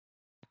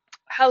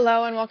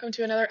Hello and welcome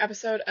to another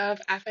episode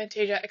of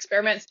Aphantasia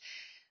Experiments,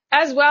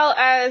 as well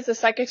as the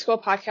Psychic School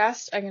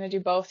podcast. I'm going to do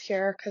both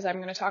here because I'm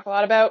going to talk a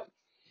lot about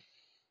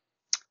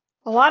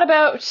a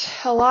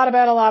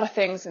lot of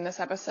things in this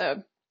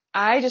episode.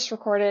 I just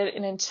recorded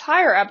an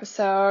entire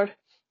episode.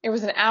 It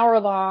was an hour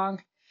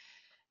long,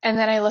 and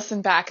then I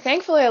listened back.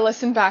 Thankfully, I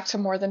listened back to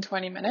more than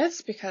 20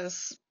 minutes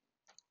because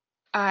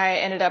I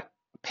ended up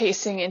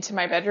pacing into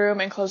my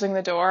bedroom and closing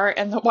the door,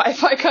 and the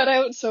Wi-Fi cut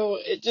out, so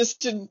it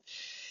just didn't.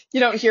 You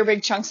don't hear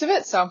big chunks of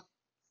it, so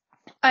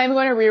I'm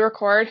going to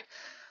re-record.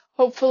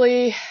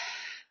 Hopefully,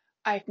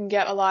 I can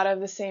get a lot of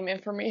the same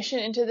information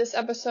into this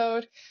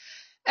episode.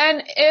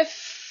 And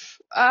if,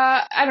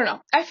 I don't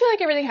know, I feel like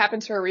everything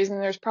happens for a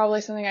reason. There's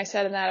probably something I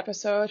said in that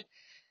episode,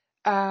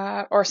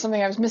 or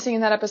something I was missing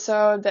in that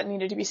episode that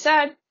needed to be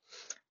said,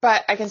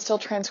 but I can still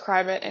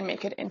transcribe it and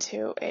make it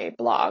into a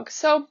blog.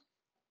 So,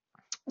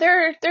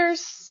 it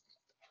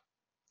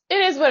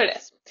is what it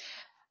is.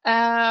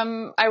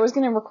 I was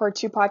going to record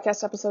 2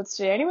 podcast episodes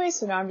today anyway,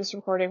 so now I'm just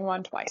recording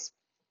one twice.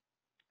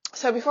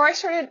 So before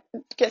I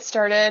get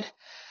started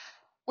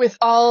with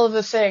all of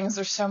the things,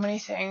 there's so many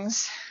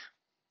things.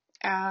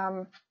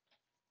 I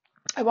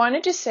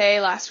wanted to say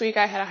last week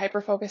I had a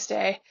hyper-focus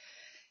day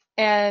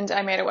and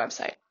I made a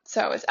website.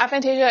 So it's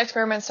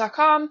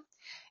aphantasiaexperiments.com.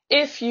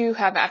 If you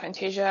have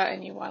aphantasia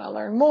and you want to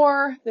learn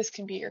more, this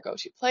can be your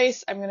go-to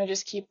place. I'm going to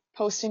just keep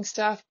posting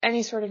stuff,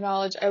 any sort of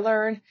knowledge I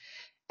learn,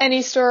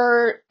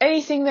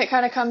 anything that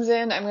kind of comes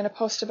in, I'm going to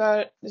post about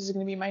it. This is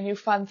going to be my new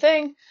fun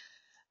thing.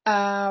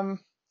 So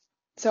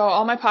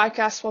all my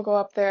podcasts will go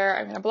up there.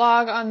 I'm going to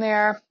blog on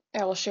there.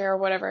 I will share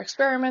whatever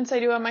experiments I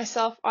do on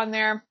myself on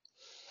there.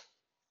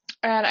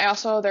 And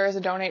there is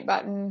a donate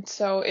button.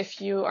 So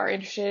if you are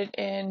interested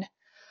in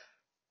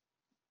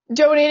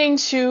donating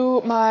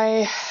to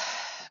my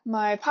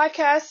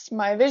podcast,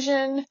 my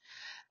vision,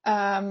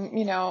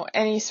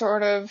 any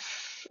sort of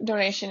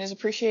donation is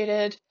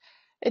appreciated.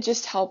 It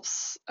just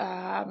helps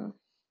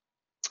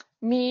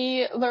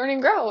me learn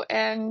and grow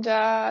and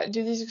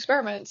do these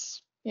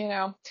experiments.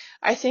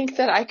 I think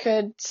that I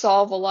could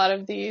solve a lot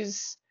of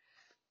these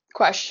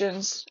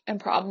questions and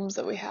problems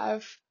that we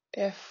have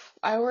if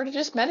I were to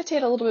just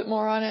meditate a little bit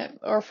more on it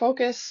or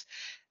focus.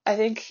 I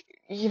think,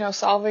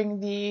 solving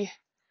the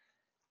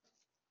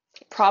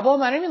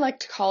problem, I don't even like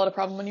to call it a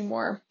problem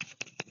anymore.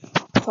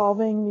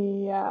 Solving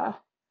the,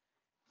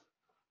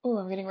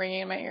 I'm getting ringing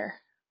in my ear.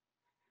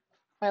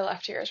 My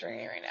left ear is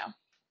ringing right now.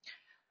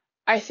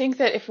 I think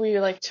that if we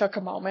took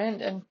a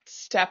moment and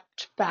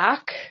stepped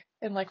back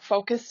and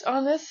focused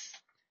on this,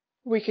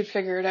 we could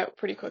figure it out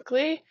pretty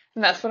quickly.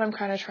 And that's what I'm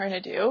kind of trying to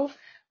do.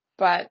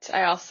 But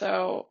I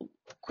also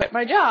quit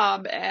my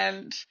job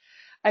and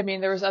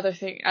there was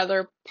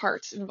other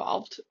parts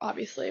involved,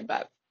 obviously.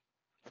 But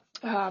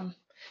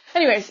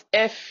anyways,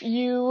 if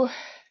you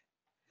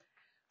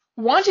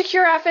want to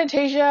cure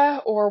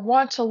aphantasia or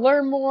want to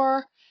learn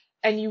more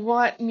and you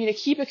want me to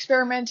keep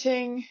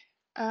experimenting,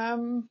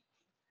 you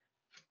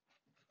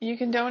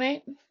can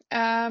donate.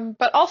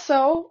 But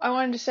also, I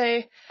wanted to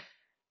say,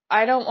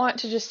 I don't want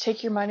to just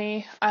take your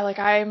money.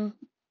 The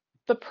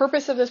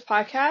purpose of this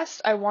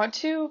podcast,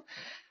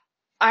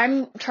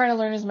 I'm trying to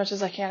learn as much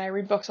as I can. I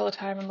read books all the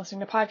time. I'm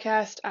listening to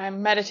podcasts.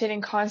 I'm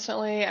meditating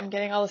constantly. I'm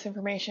getting all this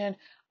information.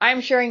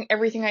 I'm sharing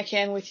everything I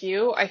can with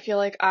you. I feel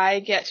like I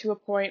get to a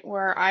point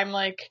where I'm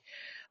like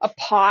a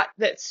pot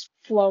that's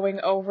flowing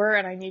over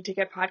and I need to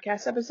get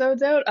podcast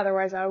episodes out.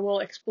 Otherwise I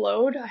will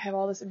explode. I have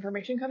all this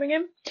information coming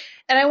in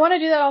and I want to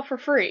do that all for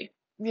free,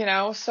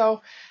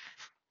 so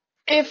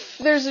if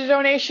there's a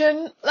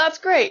donation, that's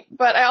great.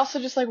 But I also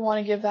just want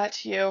to give that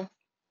to you.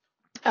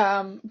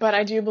 But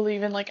I do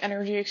believe in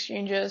energy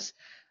exchanges.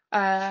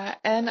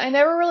 And I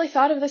never really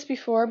thought of this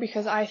before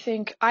because I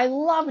think I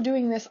love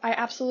doing this. I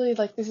absolutely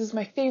this is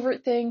my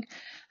favorite thing.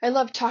 I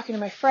love talking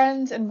to my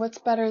friends, and what's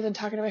better than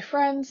talking to my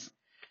friends?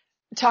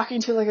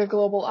 Talking to a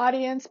global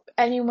audience.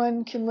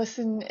 Anyone can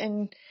listen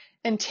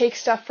and take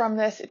stuff from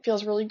this. It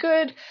feels really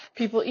good.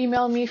 People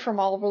email me from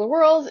all over the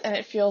world and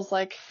it feels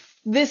like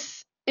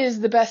this is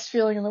the best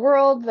feeling in the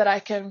world that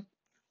I can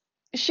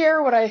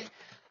share what I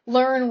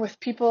learn with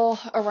people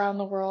around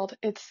the world.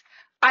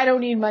 I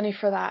don't need money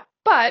for that,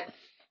 but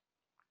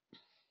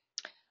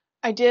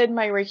I did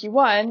my Reiki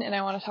 1 and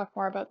I want to talk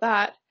more about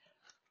that.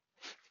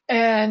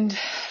 And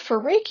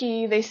for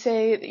Reiki, they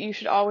say that you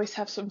should always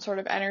have some sort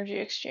of energy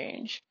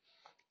exchange.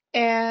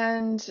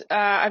 And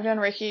I've done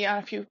Reiki on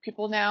a few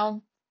people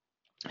now,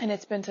 and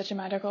it's been such a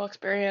magical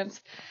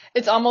experience.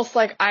 It's almost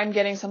like I'm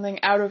getting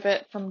something out of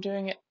it from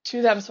doing it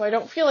to them, so I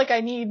don't feel like I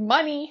need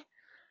money.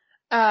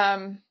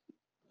 And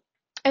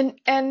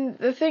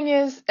the thing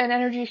is, an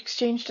energy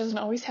exchange doesn't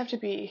always have to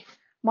be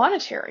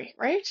monetary,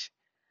 right?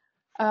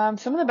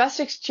 Some of the best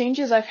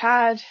exchanges I've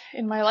had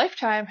in my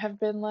lifetime have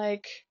been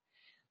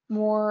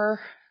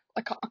more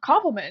a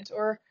compliment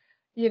or,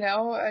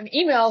 an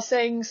email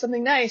saying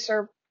something nice,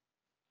 or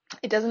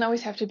it doesn't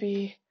always have to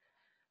be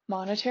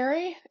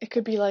monetary. It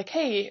could be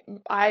hey,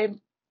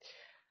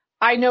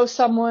 I know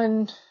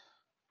someone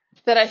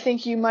that I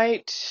think you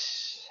might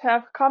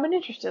have common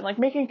interest in, like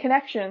making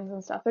connections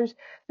and stuff.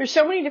 There's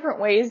so many different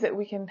ways that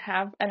we can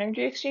have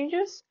energy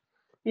exchanges.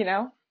 You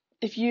know,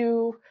 if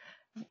your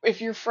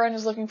friend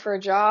is looking for a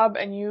job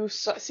and you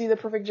see the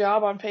perfect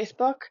job on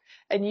Facebook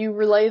and you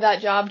relay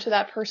that job to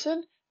that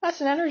person,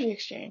 that's an energy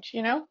exchange,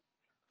 you know?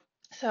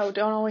 So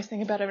don't always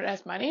think about it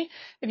as money.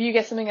 If you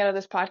get something out of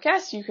this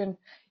podcast, you can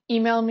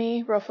email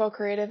me,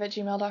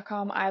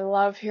 rofocreative@gmail.com. I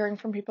love hearing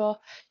from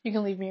people. You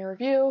can leave me a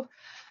review.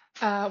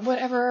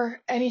 Whatever,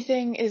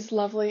 anything is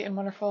lovely and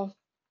wonderful.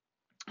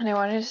 And I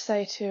wanted to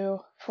say too,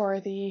 for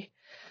the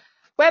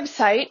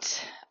website,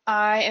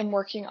 I am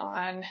working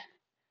on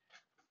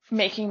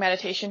making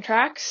meditation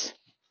tracks.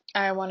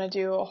 I want to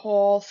do a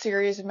whole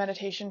series of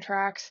meditation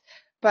tracks,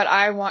 but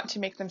I want to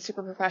make them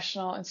super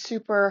professional and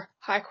super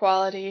high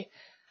quality.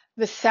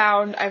 The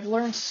sound, I've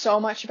learned so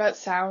much about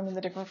sound and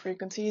the different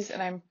frequencies,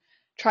 and I'm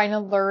trying to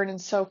learn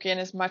and soak in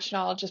as much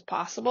knowledge as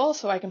possible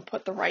so I can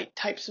put the right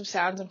types of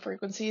sounds and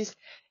frequencies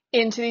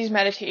into these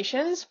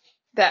meditations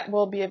that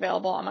will be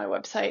available on my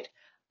website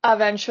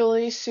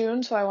eventually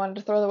soon. So I wanted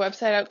to throw the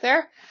website out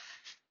there.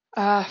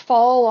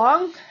 Follow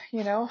along,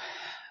 you know.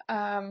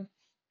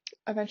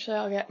 Eventually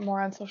I'll get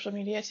more on social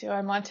media too.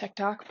 I'm on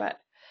TikTok, but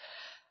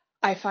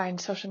I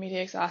find social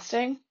media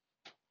exhausting.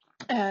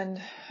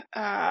 And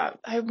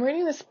I'm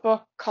reading this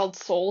book called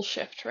Soul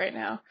Shift right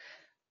now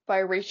by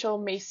Rachel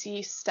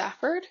Macy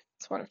Stafford.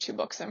 It's one of 2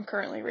 books I'm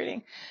currently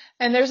reading.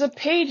 And there's a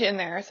page in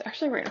there, it's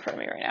actually right in front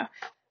of me right now.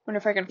 I wonder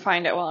if I can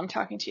find it while I'm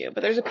talking to you.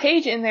 But there's a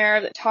page in there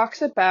that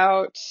talks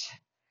about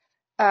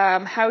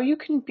how you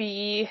can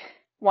be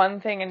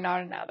one thing and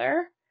not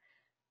another.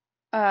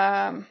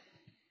 I'm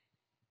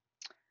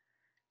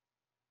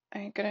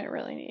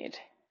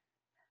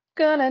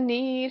gonna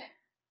need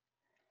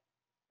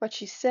what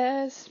she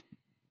says,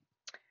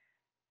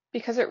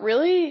 because it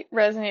really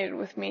resonated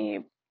with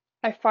me.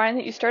 I find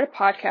that you start a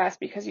podcast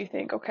because you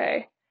think,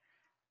 okay,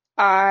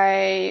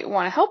 I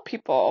want to help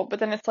people, but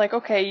then it's like,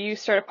 okay, you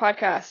start a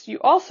podcast, you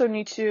also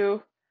need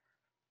to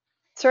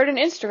start an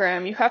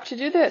Instagram, you have to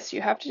do this,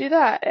 you have to do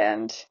that,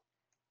 and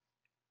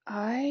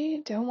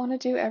I don't want to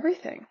do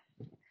everything.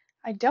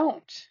 I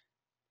don't.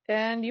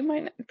 And you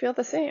might feel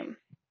the same.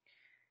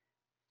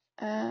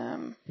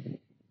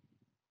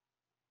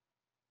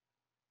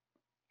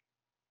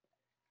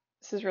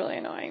 This is really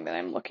annoying that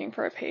I'm looking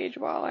for a page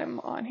while I'm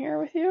on here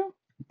with you.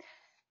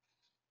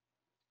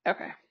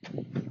 Okay.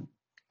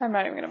 I'm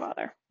not even going to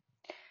bother.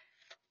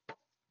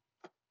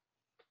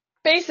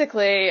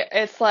 Basically,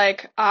 it's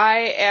like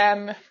I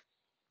am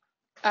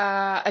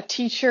a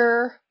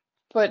teacher,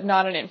 but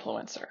not an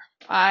influencer.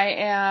 I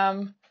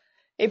am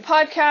a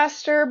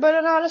podcaster,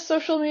 but not a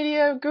social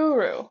media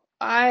guru.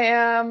 I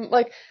am,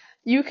 like,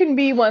 you can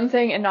be one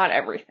thing and not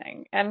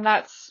everything, and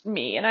that's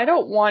me. And I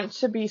don't want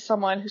to be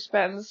someone who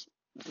spends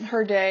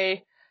her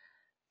day,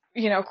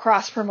 you know,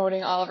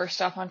 cross-promoting all of her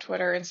stuff on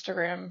Twitter,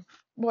 Instagram,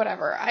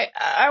 whatever.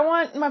 I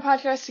want my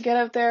podcast to get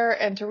out there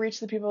and to reach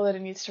the people that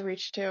it needs to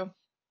reach to,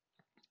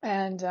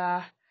 and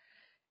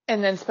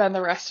then spend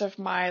the rest of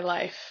my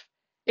life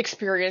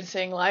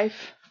experiencing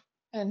life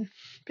and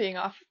being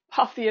off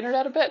the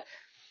internet a bit.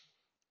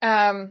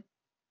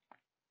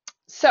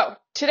 So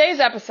today's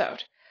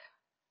episode,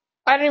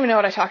 I don't even know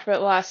what I talked about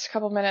the last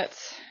couple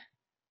minutes.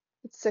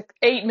 It's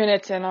 8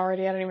 minutes in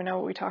already. I don't even know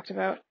what we talked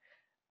about.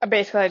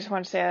 Basically, I just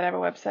wanted to say I have a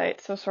website.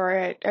 So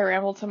sorry I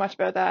rambled so much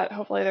about that.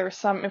 Hopefully there was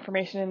some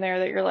information in there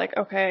that you're like,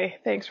 okay,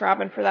 thanks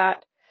Robin for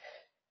that.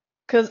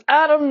 'Cause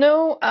I don't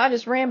know, I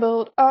just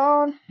rambled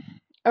on.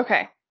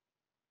 Okay.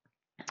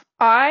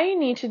 I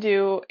need to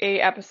do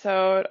a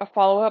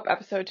follow-up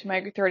episode to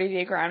my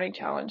 30-day grounding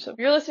challenge. So if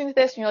you're listening to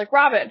this and you're like,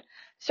 Robin,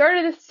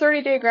 started this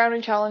 30-day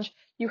grounding challenge,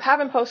 you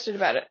haven't posted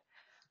about it.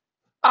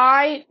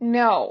 I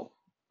know.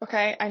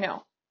 Okay, I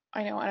know,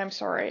 and I'm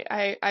sorry.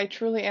 I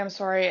truly am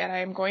sorry, and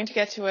I'm going to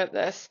get to it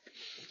this.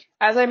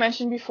 As I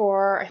mentioned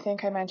before, I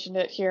think I mentioned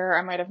it here,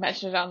 I might have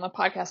mentioned it on the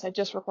podcast I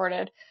just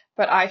recorded,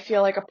 but I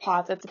feel like a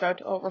pot that's about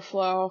to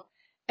overflow,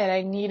 and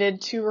I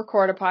needed to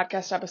record a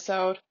podcast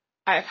episode.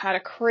 I've had a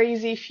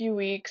crazy few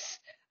weeks.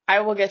 I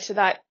will get to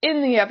that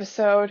in the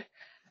episode,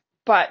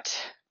 but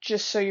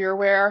just so you're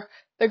aware,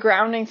 the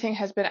grounding thing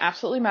has been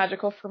absolutely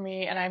magical for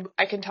me, and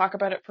I can talk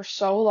about it for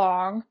so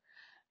long.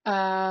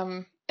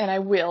 And I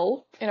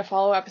will in a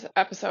follow-up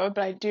episode,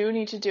 but I do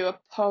need to do a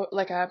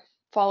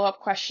follow-up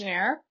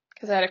questionnaire,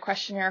 because I had a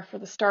questionnaire for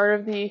the start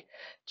of the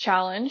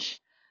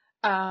challenge.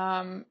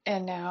 And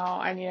now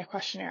I need a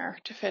questionnaire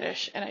to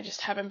finish, and I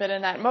just haven't been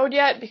in that mode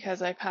yet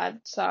because I've had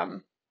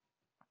some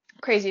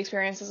crazy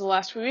experiences the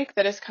last week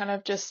that has kind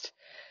of just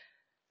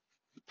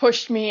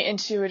pushed me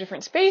into a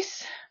different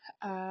space.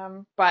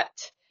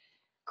 But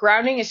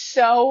grounding is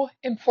so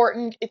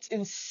important. It's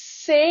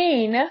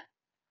insane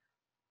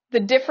the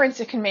difference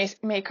it can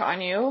make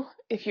on you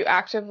if you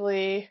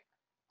actively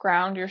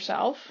ground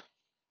yourself.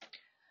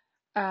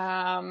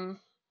 So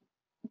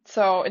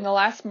in the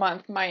last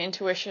month, my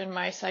intuition,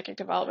 my psychic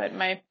development,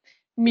 my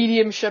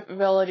mediumship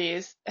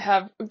abilities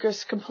have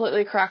just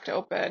completely cracked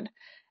open.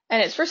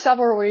 And it's for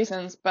several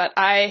reasons, but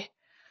I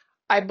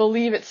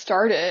believe it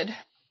started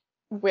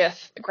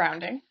with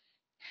grounding.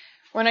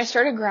 When I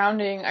started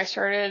grounding, I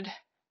started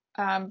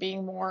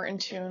being more in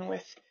tune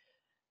with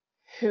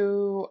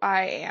who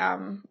I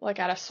am, like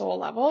at a soul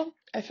level.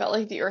 I felt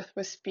like the earth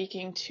was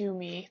speaking to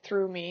me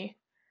through me,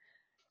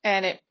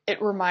 and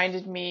it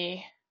reminded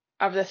me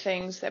of the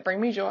things that bring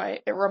me joy.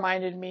 It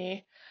reminded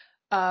me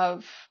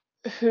of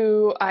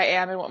who I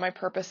am and what my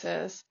purpose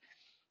is.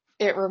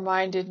 It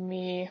reminded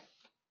me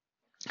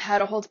how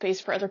to hold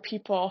space for other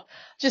people.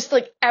 Just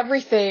like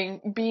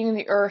everything being in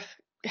the earth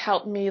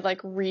helped me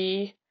like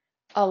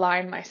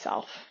realign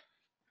myself.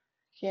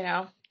 You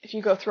know, if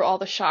you go through all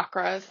the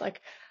chakras,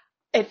 like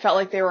it felt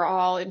like they were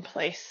all in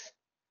place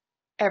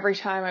every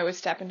time I would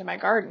step into my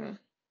garden.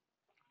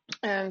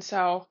 And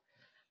so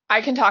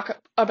I can talk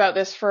about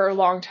this for a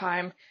long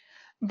time,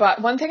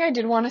 but one thing I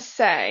did want to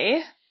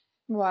say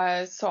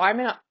was, so I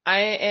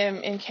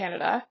am in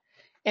Canada,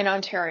 in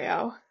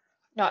Ontario,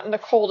 not in the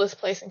coldest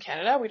place in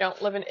Canada. We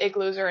don't live in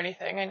igloos or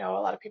anything. I know a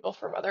lot of people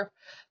from other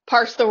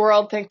parts of the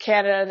world think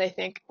Canada and they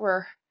think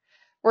we're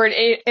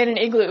in an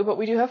igloo, but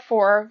we do have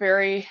 4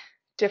 very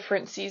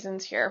different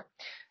seasons here.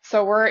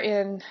 So we're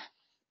in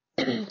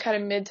kind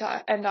of mid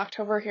to end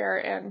October here,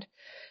 and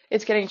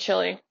it's getting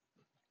chilly.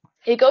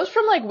 It goes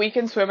from like we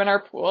can swim in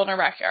our pool in our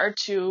backyard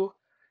to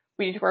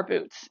we need to wear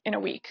boots in a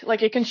week.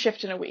 Like it can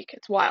shift in a week.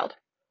 It's wild.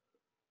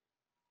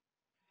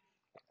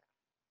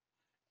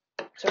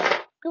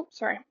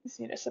 Sorry. I just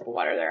need a sip of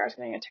water there. I was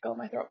getting a tickle in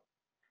my throat.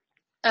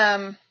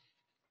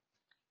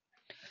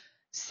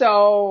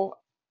 So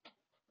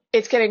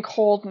it's getting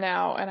cold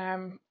now,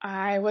 and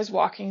I was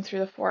walking through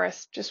the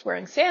forest just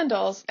wearing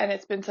sandals, and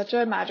it's been such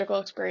a magical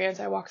experience.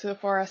 I walk through the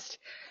forest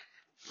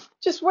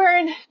just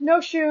wearing no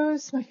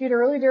shoes. My feet are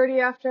really dirty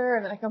after,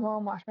 and then I come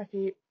home, wash my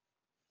feet,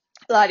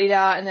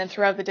 la-di-da, and then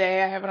throughout the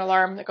day I have an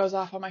alarm that goes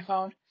off on my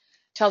phone,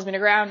 tells me to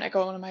ground. I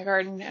go into my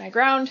garden and I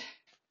ground.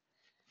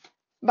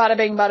 Bada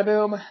bing, bada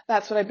boom.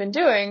 That's what I've been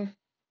doing.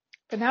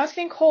 But now it's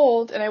getting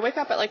cold, and I wake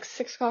up at like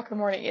 6 o'clock in the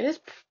morning. It is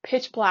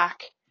pitch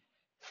black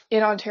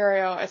in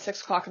Ontario at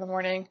 6 o'clock in the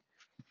morning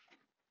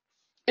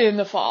in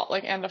the fall,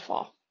 like end of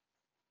fall.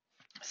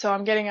 So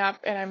I'm getting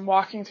up and I'm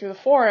walking through the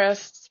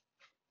forest,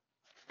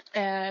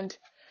 and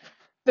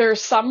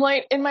there's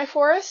sunlight in my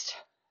forest,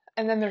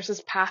 and then there's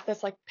this path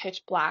that's like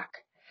pitch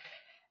black.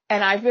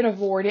 And I've been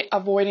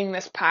avoiding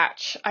this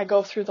patch. I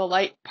go through the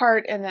light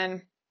part and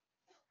then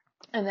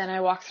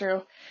I walk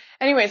through.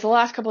 Anyways, the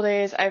last couple of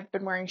days I've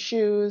been wearing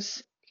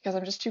shoes because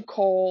I'm just too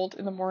cold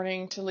in the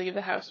morning to leave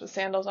the house with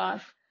sandals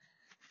on.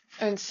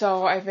 And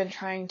so I've been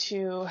trying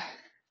to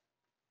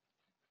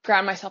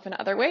ground myself in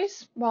other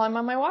ways while I'm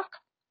on my walk.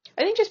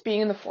 I think just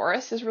being in the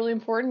forest is really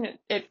important.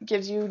 It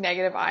gives you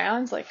negative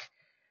ions. Like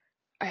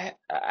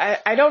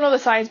I don't know the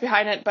science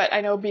behind it, but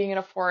I know being in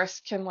a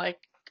forest can like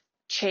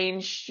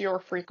change your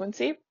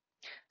frequency.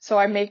 So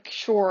I make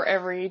sure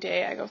every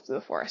day I go through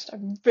the forest.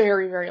 I'm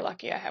very, very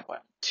lucky. I have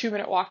a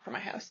 2-minute walk from my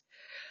house.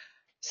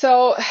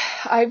 So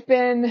I've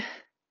been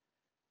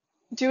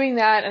doing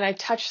that, and I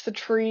touch the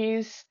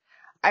trees.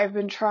 I've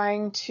been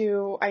trying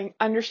to, I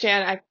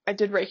understand, I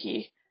did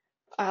Reiki.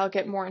 I'll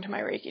get more into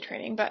my Reiki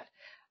training, but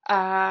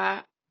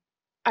I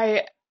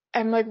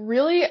am like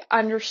really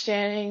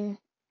understanding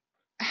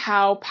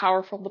how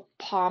powerful the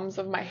palms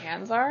of my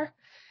hands are.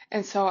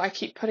 And so I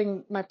keep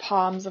putting my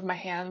palms of my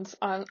hands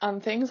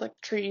on things like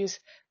trees,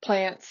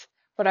 plants,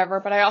 whatever.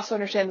 But I also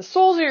understand the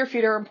soles of your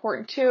feet are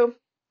important too.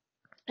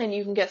 And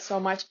you can get so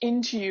much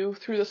into you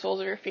through the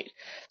soles of your feet.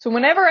 So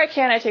whenever I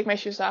can, I take my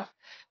shoes off.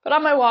 But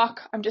on my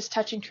walk, I'm just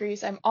touching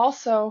trees. I'm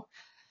also,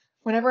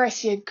 whenever I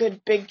see a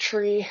good big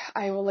tree,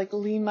 I will like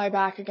lean my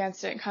back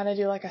against it and kind of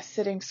do like a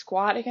sitting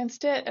squat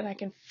against it. And I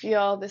can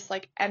feel this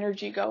like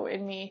energy go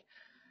in me.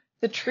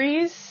 The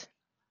trees,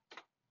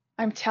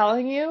 I'm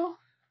telling you,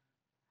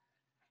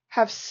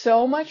 have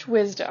so much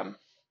wisdom.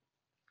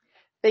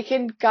 They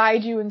can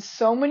guide you in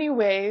so many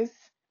ways.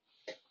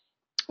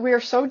 We are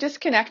so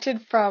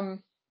disconnected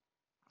from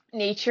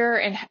nature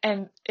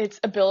and its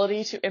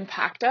ability to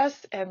impact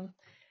us and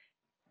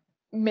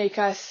make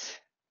us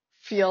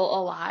feel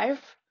alive.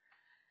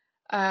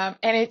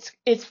 And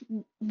it's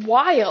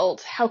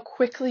wild how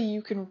quickly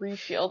you can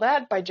refuel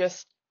that by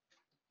just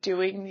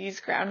doing these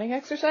grounding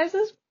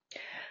exercises.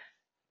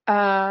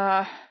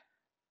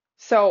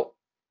 So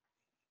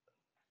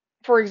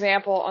for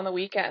example, on the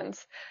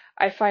weekends,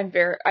 I'm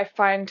very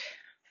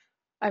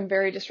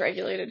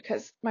dysregulated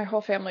because my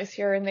whole family's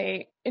here and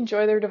they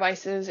enjoy their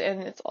devices,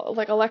 and it's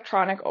like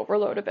electronic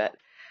overload a bit.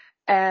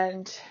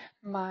 And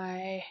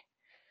I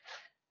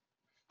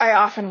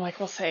often like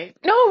will say,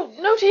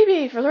 no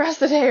TV for the rest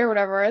of the day or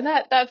whatever. And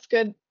that's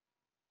good.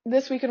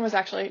 This weekend was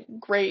actually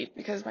great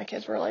because my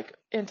kids were like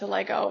into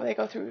Lego. They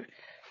go through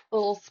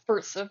little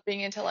spurts of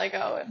being into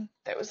Lego, and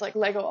there was like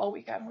Lego all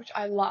weekend, which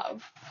I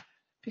love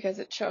because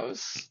it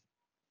shows,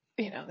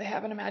 they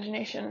have an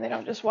imagination and they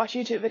don't just watch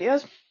YouTube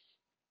videos.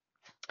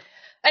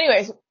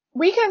 Anyways,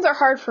 weekends are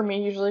hard for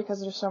me usually because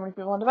there's so many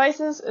people on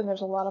devices and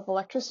there's a lot of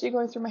electricity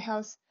going through my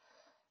house.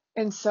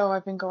 And so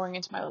I've been going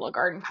into my little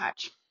garden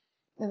patch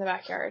in the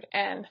backyard,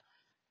 and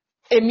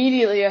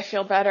immediately I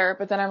feel better,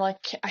 but then I'm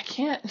like, I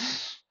can't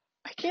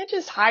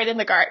just hide in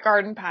the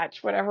garden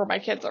patch whenever my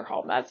kids are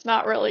home. That's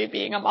not really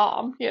being a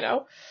mom, you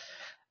know?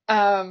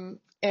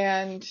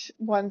 And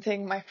one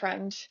thing my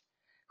friend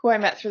who I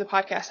met through the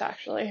podcast,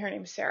 actually, her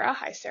name is Sarah.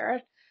 Hi,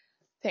 Sarah.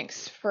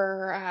 Thanks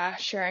for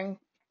sharing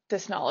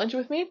this knowledge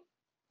with me.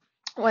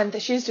 When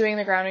she's doing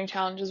the grounding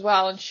challenge as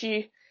well, and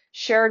she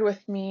shared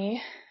with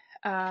me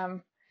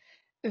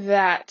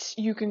that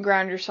you can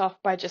ground yourself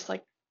by just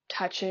like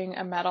touching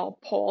a metal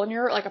pole in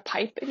your, like a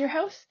pipe in your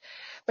house.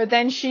 But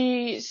then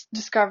she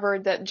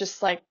discovered that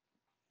just like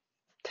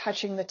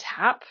touching the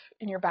tap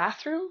in your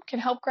bathroom can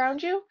help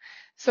ground you.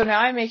 So now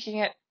I'm making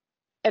it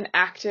an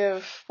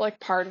active like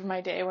part of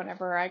my day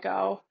whenever I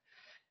go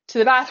to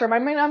the bathroom. I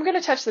mean, I'm going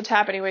to touch the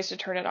tap anyways to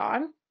turn it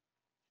on,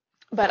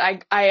 but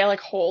I like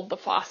hold the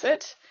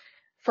faucet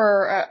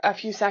for a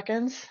few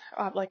seconds,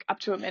 like up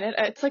to a minute.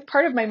 It's like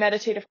part of my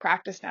meditative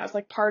practice now. It's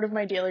like part of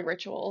my daily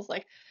rituals,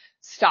 like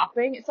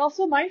stopping. It's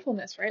also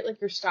mindfulness, right?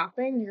 Like you're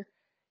stopping,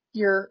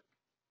 you're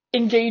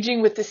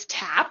engaging with this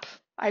tap.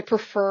 I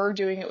prefer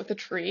doing it with a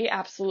tree,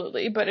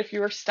 absolutely. But if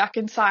you are stuck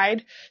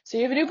inside, so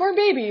you have a newborn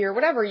baby or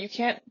whatever,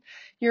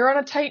 you're on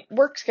a tight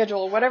work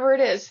schedule, whatever it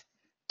is,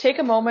 take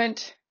a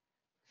moment,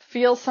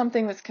 feel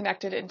something that's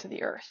connected into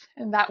the earth,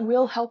 and that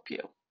will help you.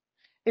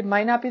 It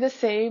might not be the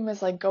same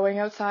as like going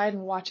outside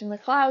and watching the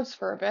clouds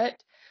for a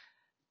bit,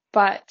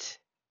 but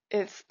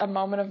it's a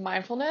moment of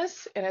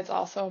mindfulness and it's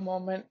also a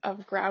moment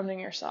of grounding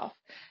yourself.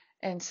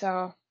 And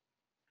so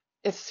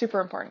it's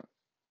super important.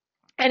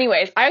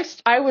 Anyways,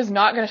 I was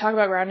not going to talk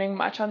about grounding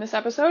much on this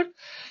episode,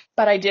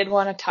 but I did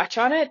want to touch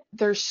on it.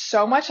 There's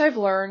so much I've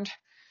learned.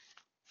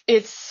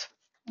 It's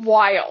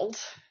wild.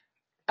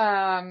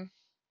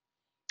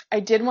 I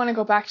did want to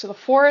go back to the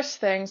forest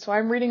thing, so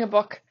I'm reading a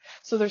book.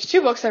 So there's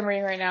 2 books I'm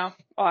reading right now.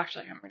 Oh,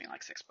 actually, I'm reading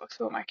like 6 books.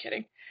 Who am I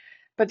kidding?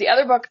 But the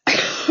other book,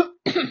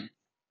 I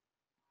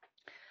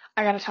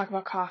gotta talk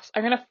about coughs.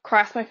 I'm gonna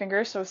cross my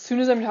fingers, so as soon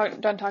as I'm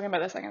done talking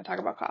about this, I'm gonna talk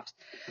about coughs.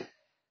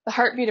 The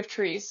Heartbeat of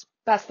Trees.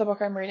 That's the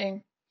book I'm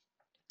reading,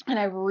 and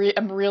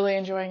I'm really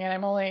enjoying it.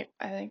 I'm only,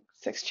 I think,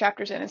 6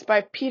 chapters in. It's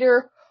by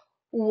Peter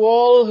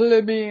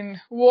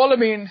Wohlleben.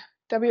 Wohlleben.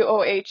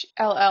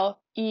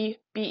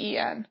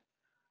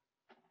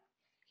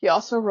 He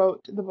also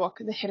wrote the book,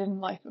 The Hidden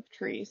Life of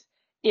Trees.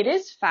 It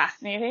is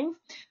fascinating,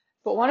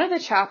 but one of the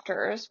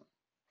chapters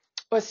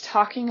was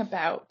talking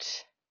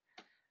about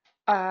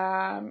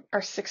our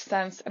 6th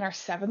sense and our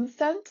 7th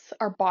sense,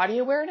 our body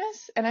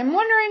awareness. And I'm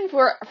wondering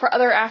for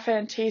other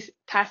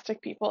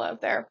aphantastic people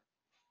out there,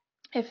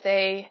 if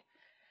they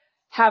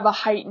have a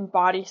heightened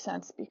body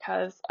sense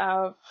because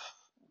of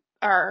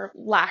our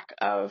lack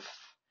of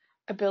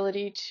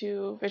ability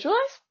to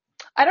visualize.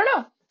 I don't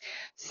know.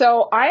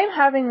 So I am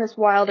having this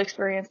wild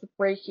experience with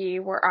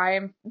Reiki where I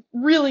am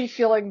really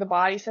feeling the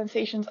body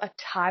sensations a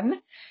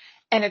ton,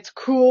 and it's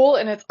cool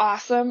and it's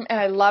awesome and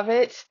I love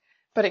it,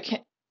 but it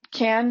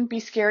can be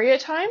scary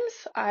at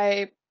times.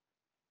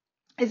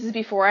 This is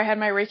before I had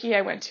my Reiki.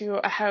 I went to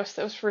a house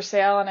that was for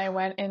sale and I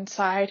went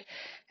inside,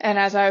 and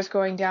as I was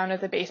going down to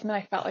the basement,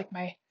 I felt like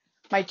my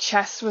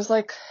chest was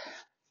like,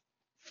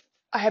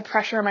 I had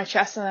pressure in my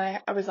chest and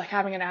I was like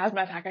having an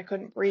asthma attack. I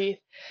couldn't breathe.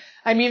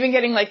 I'm even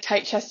getting like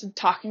tight chested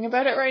talking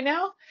about it right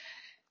now.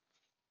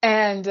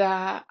 And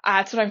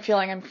that's what I'm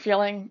feeling.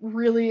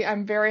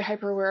 I'm very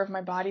hyper aware of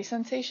my body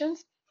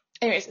sensations.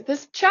 Anyways,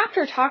 this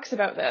chapter talks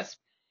about this.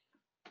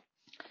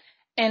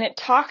 And it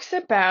talks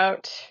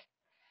about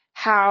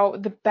how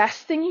the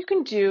best thing you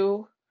can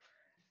do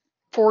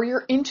for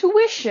your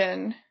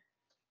intuition,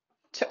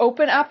 to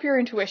open up your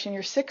intuition,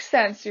 your 6th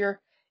sense, your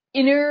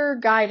inner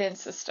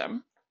guidance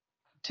system,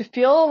 to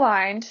feel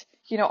aligned,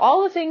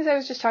 all the things I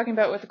was just talking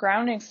about with the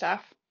grounding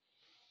stuff.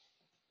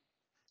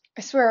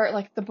 I swear,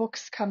 like, the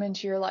books come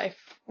into your life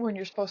when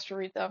you're supposed to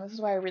read them. This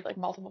is why I read like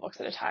multiple books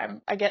at a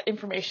time. I get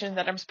information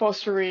that I'm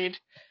supposed to read,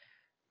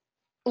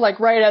 like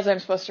right as I'm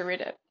supposed to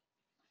read it.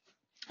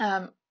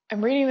 I'm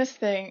reading this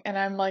thing and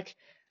I'm like,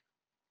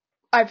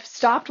 I've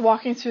stopped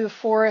walking through the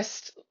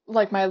forest,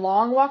 like my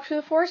long walk through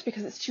the forest,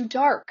 because it's too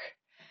dark.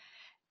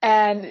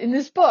 And in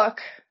this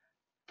book,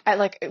 I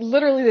like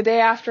literally the day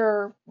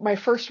after my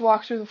first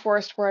walk through the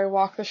forest where I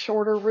walked the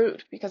shorter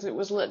route because it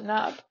was lit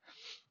up,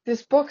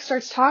 this book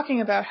starts talking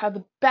about how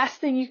the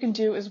best thing you can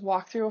do is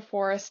walk through a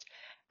forest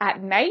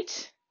at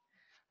night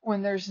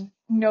when there's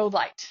no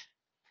light.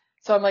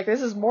 So I'm like,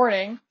 this is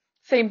morning,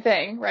 same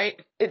thing,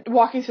 right?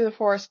 Walking through the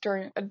forest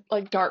during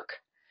like dark,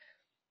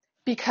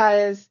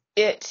 because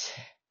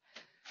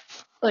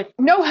like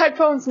no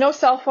headphones, no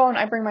cell phone.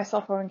 I bring my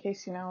cell phone in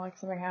case, like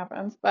something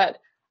happens, but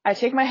I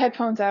take my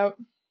headphones out.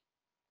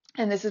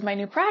 And this is my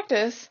new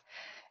practice.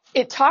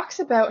 It talks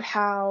about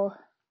how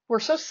we're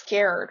so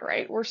scared,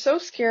 right? We're so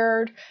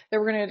scared that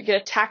we're going to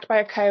get attacked by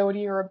a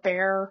coyote or a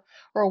bear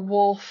or a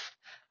wolf,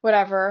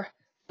 whatever.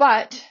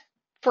 But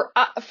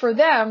for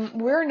them,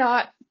 we're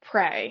not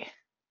prey,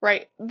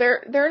 right? They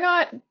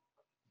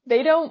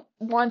don't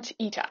want to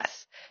eat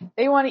us.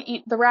 They want to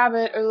eat the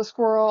rabbit or the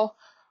squirrel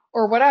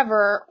or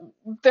whatever,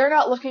 they're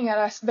not looking at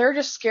us. They're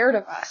just scared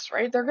of us,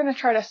 right? They're going to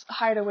try to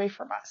hide away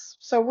from us.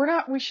 So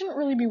we shouldn't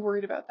really be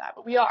worried about that,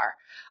 but we are.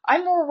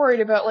 I'm more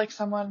worried about like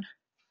someone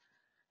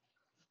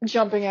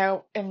jumping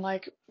out and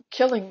like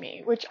killing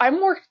me, which I'm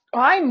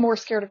more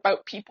scared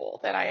about people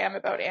than I am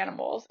about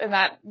animals. And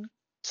that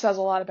says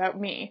a lot about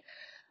me.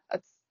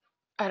 That's,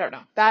 I don't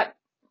know, that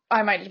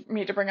I might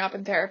need to bring up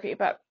in therapy,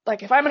 but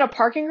like if I'm in a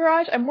parking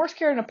garage, I'm more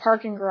scared in a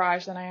parking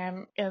garage than I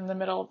am in the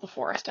middle of the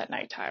forest at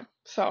nighttime.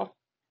 So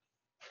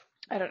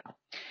I don't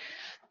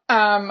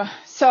know.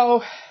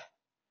 So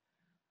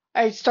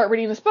I start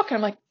reading this book and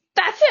I'm like,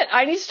 that's it.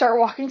 I need to start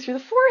walking through the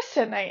forest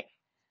at night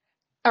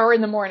or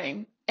in the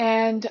morning.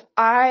 And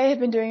I have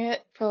been doing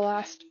it for the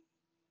last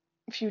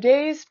few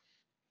days.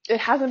 It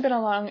hasn't been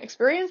a long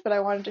experience, but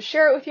I wanted to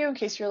share it with you in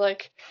case you're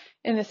like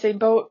in the same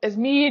boat as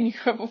me and you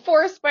have a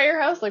forest by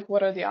your house. Like,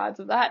 what are the odds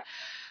of that?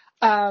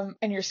 And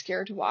you're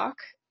scared to walk.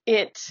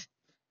 It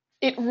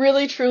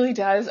really truly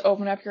does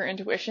open up your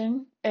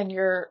intuition and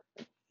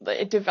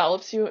it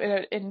develops you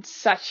in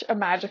such a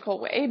magical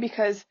way,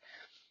 because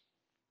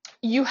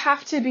you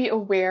have to be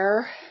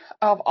aware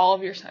of all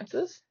of your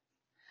senses,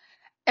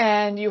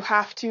 and you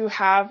have to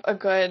have a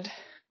good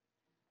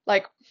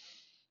like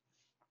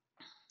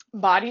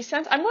body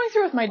sense. I'm going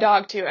through with my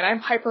dog too, and I'm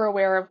hyper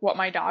aware of what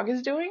my dog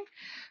is doing.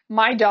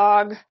 My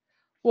dog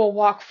will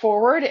walk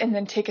forward and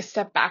then take a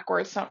step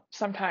backwards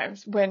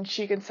sometimes when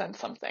she can sense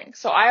something.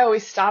 So I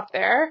always stop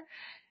there,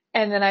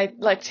 and then I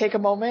like take a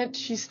moment.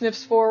 She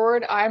sniffs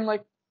forward. I'm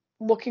like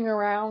looking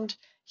around,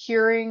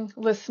 hearing,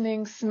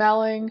 listening,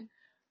 smelling,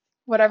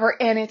 whatever.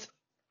 And it's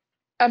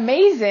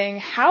amazing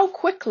how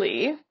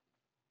quickly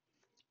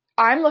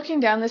I'm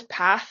looking down this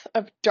path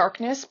of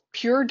darkness,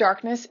 pure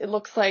darkness. It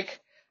looks like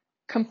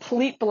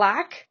complete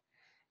black.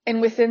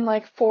 And within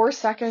like 4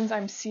 seconds,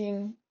 I'm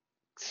seeing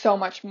so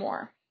much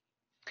more.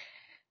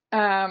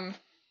 And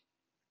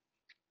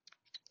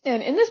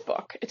in this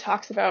book, it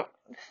talks about,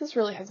 this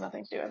really has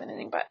nothing to do with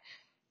anything, but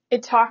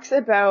it talks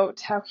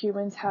about how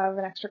humans have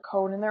an extra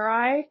cone in their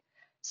eye.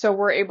 So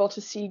we're able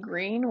to see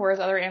green, whereas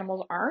other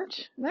animals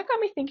aren't. And that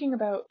got me thinking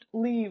about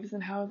leaves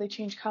and how they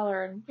change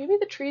color. And maybe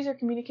the trees are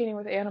communicating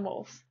with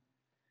animals.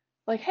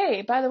 Like,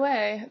 hey, by the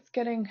way,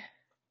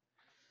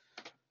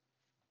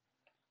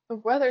 the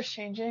weather's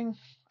changing,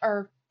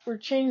 or we're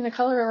changing the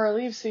color of our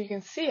leaves so you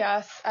can see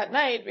us at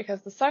night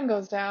because the sun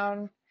goes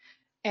down,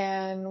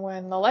 and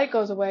when the light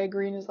goes away,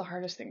 green is the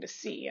hardest thing to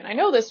see. And I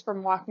know this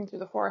from walking through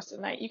the forest at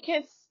night.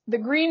 The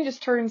green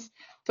just turns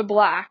to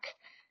black,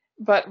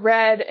 but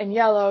red and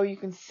yellow you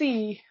can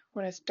see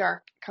when it's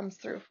dark. It comes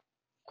through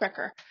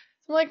quicker.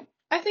 So like,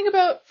 I think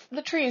about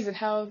the trees and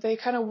how they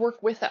kind of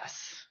work with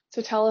us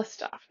to tell us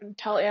stuff and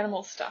tell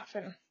animals stuff,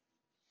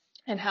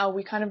 and how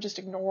we kind of just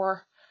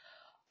ignore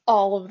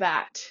all of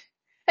that.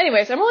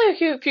 Anyways, I'm only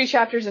a few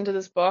chapters into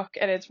this book,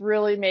 and it's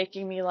really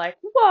making me like,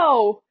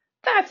 whoa,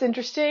 that's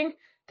interesting.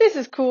 This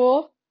is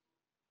cool.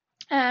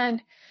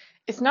 And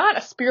it's not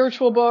a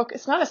spiritual book.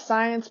 It's not a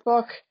science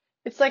book.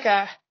 It's like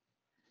a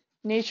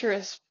nature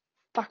is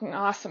fucking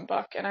awesome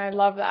book, and I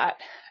love that.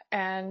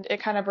 And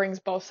it kind of brings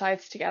both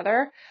sides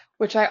together,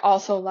 which I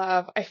also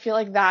love. I feel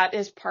like that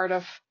is part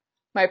of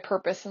my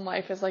purpose in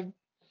life, is like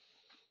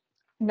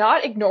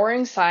not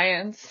ignoring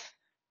science,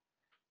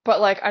 but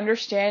like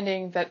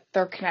understanding that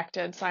they're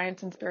connected,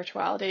 science and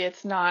spirituality.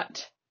 It's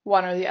not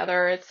one or the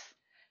other.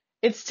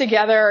 It's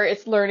together.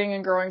 It's learning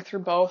and growing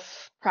through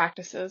both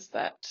practices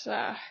that,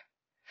 I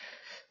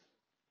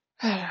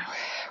don't know,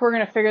 we're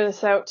going to figure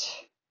this out,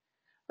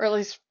 or at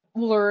least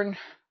learn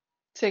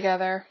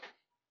together.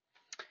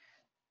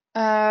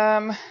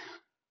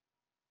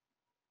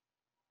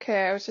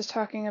 Okay, I was just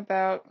talking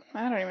about,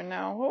 I don't even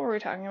know, what were we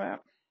talking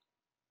about?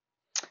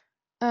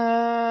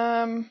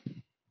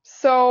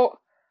 So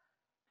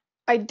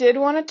I did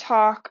want to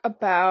talk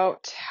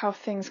about how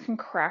things can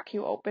crack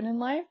you open in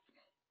life.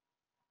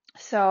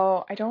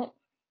 So I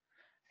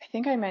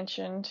think I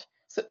mentioned,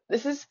 so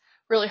this is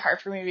really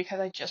hard for me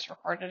because I just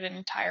recorded an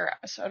entire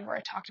episode where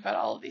I talked about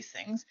all of these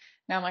things.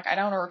 Now I'm like, I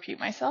don't want to repeat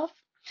myself,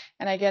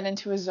 and I get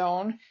into a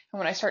zone, and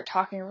when I start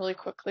talking really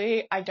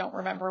quickly, I don't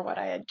remember what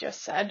I had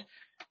just said.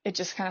 It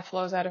just kind of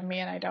flows out of me,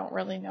 and I don't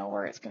really know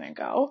where it's going to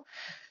go.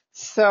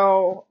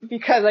 So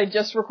because I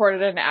just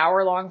recorded an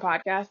hour-long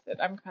podcast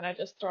that I'm kind of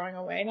just throwing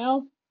away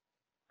now,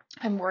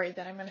 I'm worried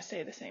that I'm going to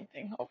say the same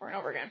thing over and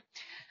over again.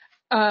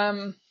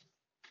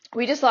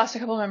 We just lost a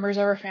couple members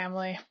of our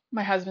family,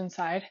 my husband's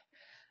side.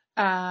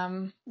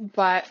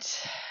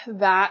 But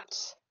that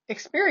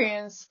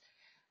experience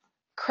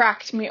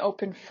cracked me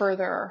open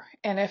further.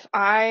 And if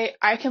I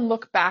can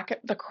look back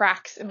at the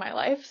cracks in my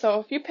life. So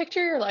if you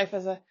picture your life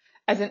as an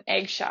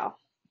eggshell,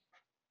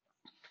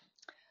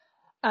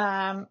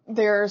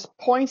 there's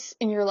points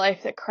in your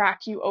life that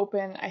crack you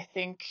open. I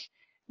think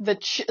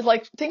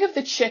think of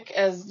the chick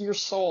as your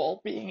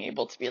soul being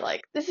able to be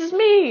like, this is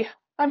me.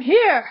 I'm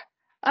here.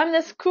 I'm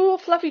this cool,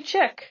 fluffy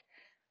chick.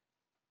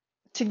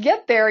 To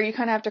get there, you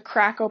kind of have to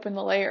crack open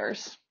the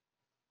layers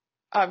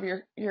of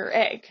your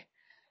egg.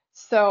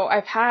 So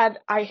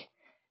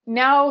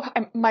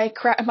my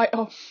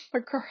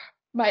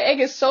my egg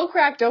is so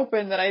cracked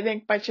open that I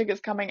think my chick is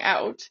coming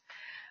out.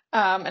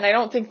 And I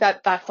don't think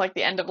that that's like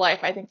the end of life.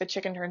 I think the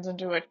chick turns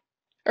into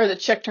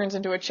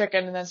a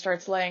chicken and then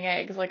starts laying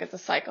eggs. Like it's a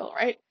cycle,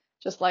 right?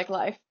 Just like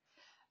life.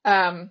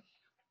 Um,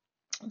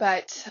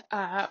 but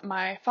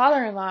my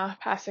father-in-law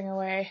passing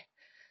away,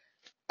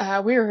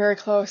 we were very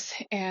close,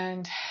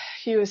 and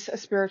he was a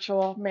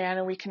spiritual man,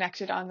 and we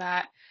connected on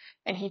that.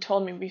 And he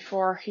told me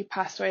before he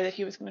passed away that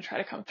he was going to try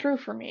to come through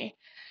for me.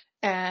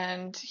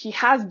 And he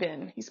has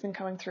been. He's been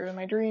coming through in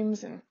my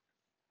dreams and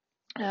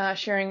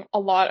sharing a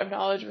lot of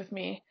knowledge with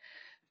me.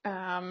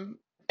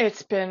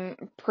 It's been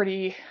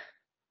pretty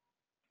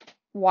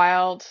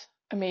wild,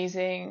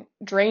 amazing,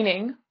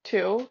 draining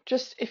too.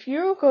 Just if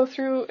you go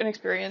through an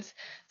experience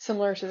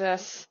similar to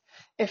this,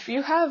 if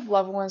you have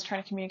loved ones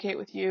trying to communicate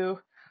with you,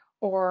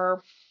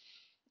 or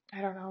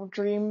I don't know,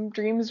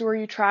 dreams where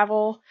you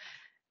travel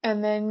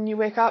and then you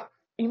wake up,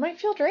 you might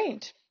feel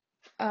drained.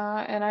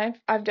 And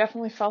I've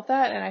definitely felt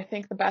that, and I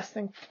think the best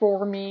thing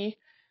for me,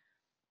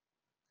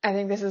 I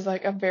think this is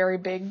like a very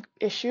big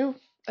issue.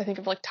 I think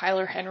of like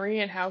Tyler Henry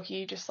and how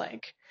he just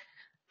like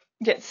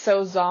gets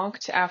so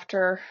zonked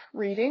after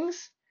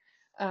readings.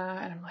 And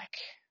I'm like,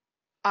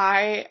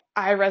 I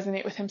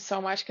resonate with him so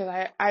much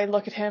because I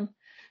look at him,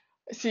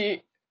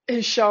 see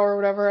his show or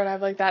whatever, and I'm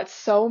like, that's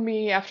so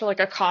me after like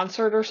a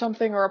concert or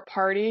something or a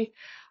party.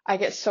 I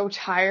get so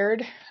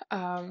tired.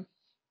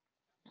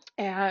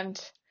 And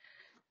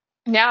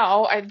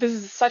now this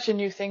is such a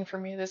new thing for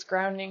me, this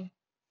grounding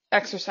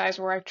exercise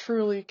where I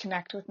truly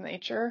connect with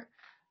nature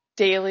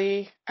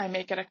daily. I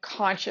make it a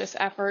conscious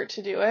effort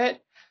to do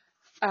it.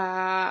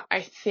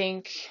 I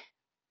think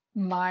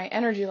my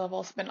energy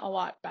level's been a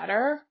lot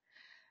better.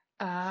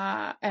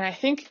 And I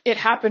think it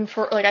happened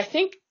I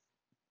think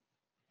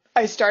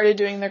I started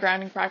doing the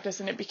grounding practice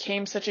and it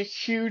became such a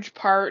huge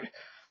part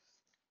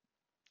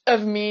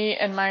of me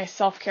and my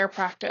self-care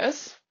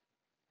practice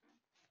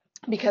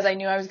because I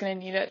knew I was going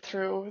to need it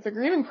through the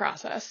grieving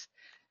process.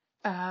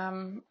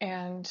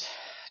 And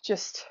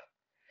just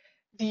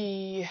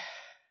the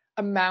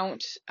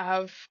amount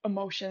of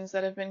emotions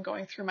that have been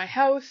going through my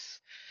house,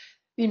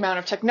 the amount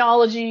of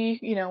technology,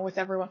 with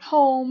everyone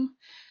home,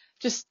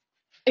 just,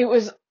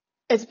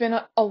 it's been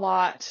a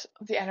lot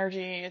of the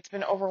energy. It's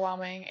been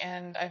overwhelming,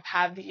 and I've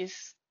had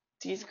these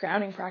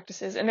grounding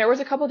practices, and there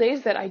was a couple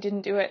days that I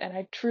didn't do it, and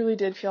I truly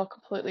did feel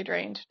completely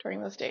drained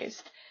during those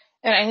days.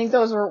 And I think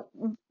those were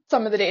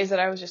some of the days that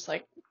I was just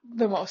like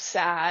the most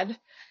sad,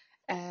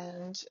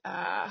 and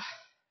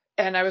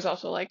I was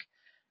also like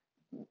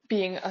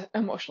being an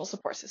emotional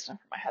support system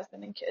for my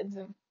husband and kids,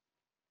 and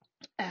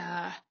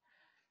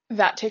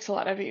that takes a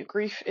lot out of you.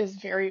 Grief is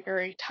very,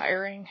 very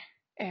tiring,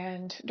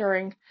 and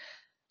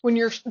when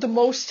you're the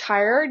most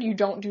tired, you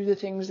don't do the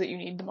things that you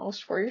need the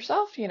most for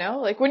yourself,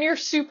 Like when you're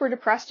super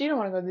depressed, you don't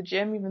want to go to the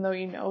gym, even though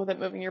you know that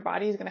moving your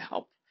body is going to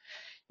help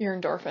your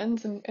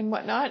endorphins and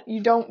whatnot.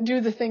 You don't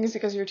do the things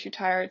because you're too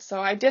tired.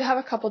 So I did have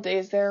a couple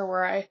days there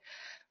where I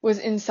was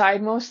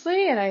inside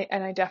mostly, and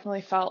I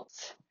definitely felt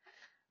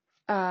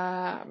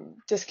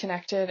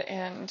disconnected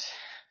and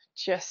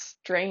just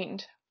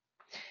drained.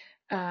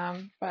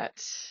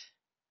 But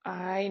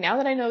now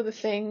that I know the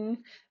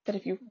thing that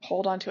if you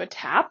hold onto a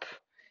tap,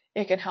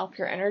 it can help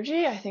your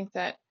energy, I think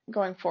that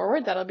going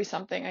forward, that'll be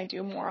something I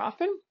do more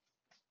often.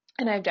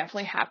 And I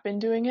definitely have been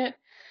doing it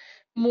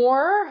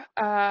more,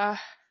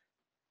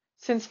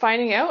 since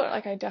finding out,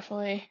 like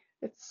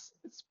it's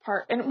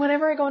part, and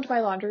whenever I go into my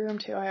laundry room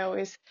too,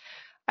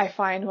 I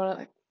find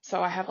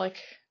so I have like,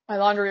 my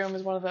laundry room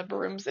is one of the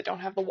rooms that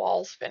don't have the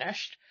walls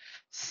finished.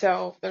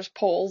 So there's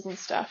poles and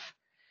stuff.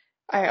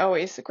 I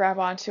always grab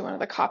onto one of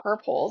the copper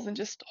poles and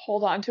just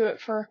hold on to it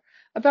for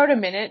about a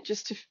minute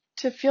just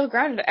to feel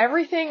grounded.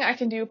 Everything I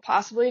can do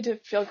possibly to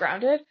feel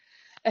grounded,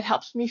 it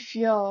helps me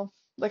feel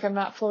like I'm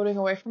not floating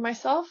away from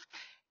myself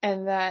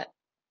and that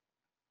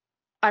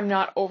I'm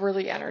not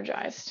overly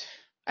energized.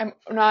 I'm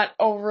not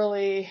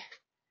overly,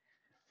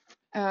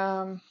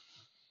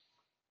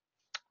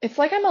 it's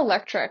like I'm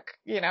electric,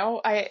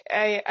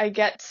 I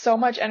get so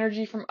much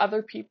energy from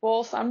other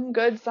people, some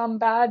good, some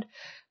bad,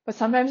 but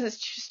sometimes it's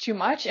just too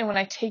much. And when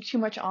I take too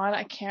much on,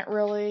 I can't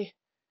really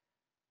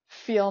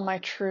feel my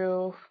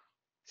true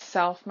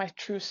self, my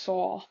true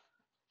soul,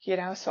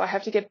 so I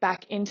have to get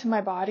back into my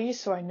body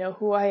so I know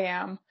who I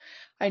am.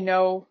 I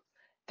know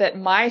that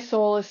my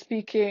soul is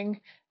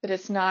speaking, that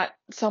it's not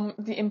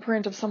the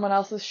imprint of someone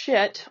else's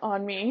shit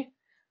on me.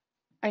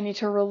 I need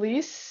to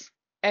release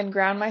and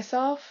ground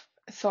myself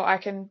so I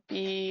can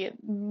be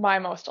my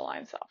most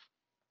aligned self.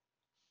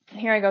 And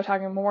here I go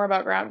talking more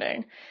about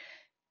grounding,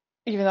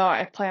 even though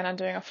I plan on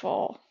doing a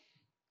full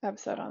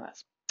episode on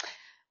this.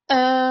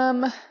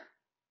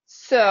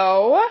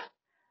 So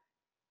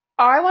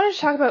I wanted to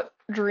talk about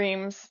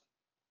dreams.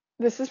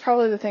 This is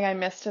probably the thing I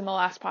missed in the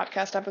last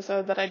podcast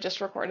episode that I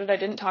just recorded. I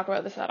didn't talk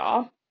about this at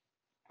all.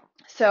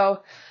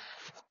 So,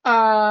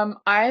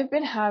 I've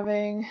been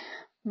having,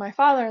 my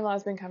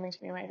father-in-law's been coming to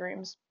me in my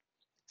dreams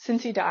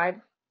since he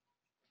died.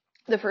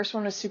 The first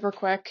one was super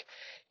quick.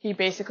 He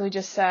basically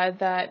just said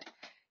that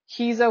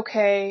he's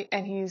okay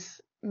and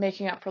he's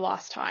making up for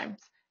lost time.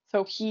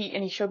 So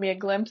he showed me a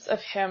glimpse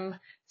of him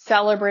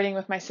celebrating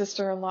with my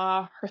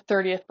sister-in-law her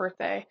 30th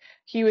birthday.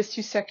 He was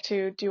too sick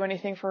to do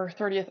anything for her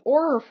 30th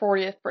or her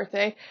 40th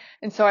birthday.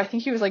 And so I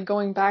think he was like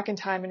going back in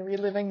time and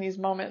reliving these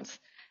moments.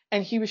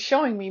 And he was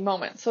showing me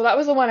moments. So that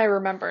was the one I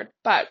remembered.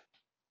 But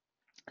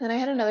then I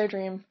had another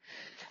dream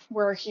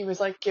where he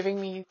was like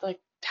giving me like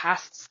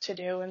tasks to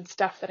do and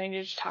stuff that I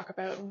needed to talk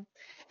about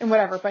and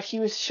whatever. But he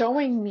was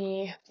showing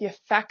me the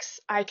effects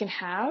I can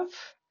have.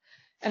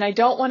 And I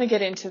don't want to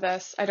get into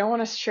this. I don't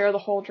want to share the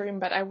whole dream,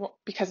 but I won't,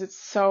 because it's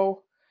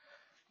so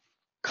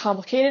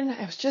complicated.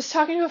 I was just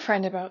talking to a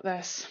friend about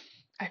this.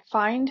 I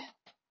find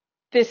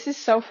this is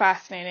so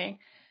fascinating.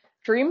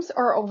 Dreams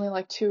are only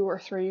like 2 or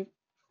 3,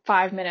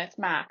 5 minutes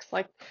max.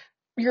 Like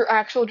your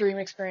actual dream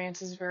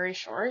experience is very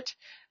short.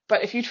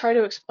 But if you try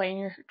to explain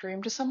your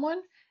dream to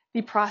someone,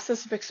 the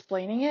process of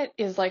explaining it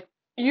is like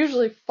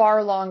usually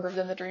far longer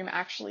than the dream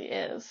actually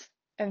is.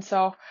 And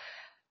so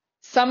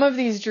some of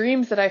these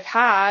dreams that I've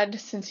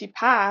had since he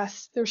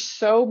passed, they're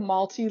so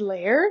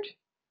multi-layered.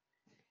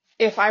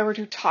 If I were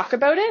to talk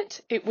about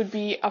it, it would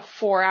be a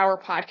 4-hour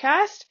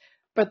podcast,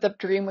 but the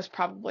dream was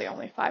probably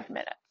only 5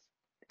 minutes.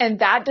 And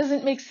that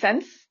doesn't make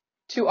sense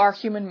to our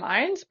human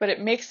minds, but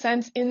it makes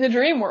sense in the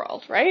dream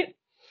world, right?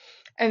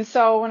 And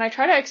so when I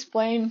try to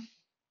explain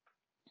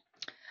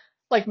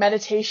like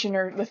meditation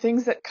or the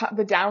things that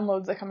the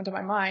downloads that come into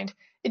my mind,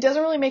 it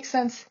doesn't really make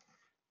sense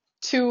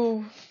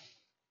to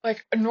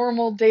like a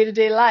normal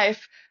day-to-day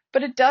life,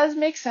 but it does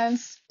make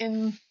sense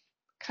in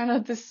kind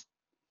of this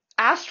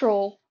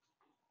astral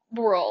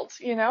world,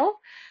 you know?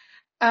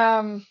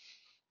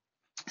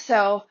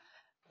 So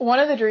one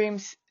of the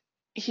dreams,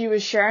 he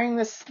was sharing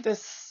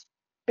this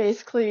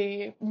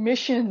basically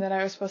mission that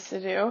I was supposed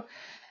to do,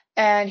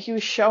 and he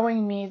was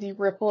showing me the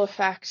ripple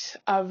effect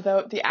of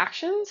the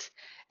actions,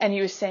 and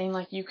he was saying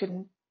like you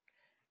can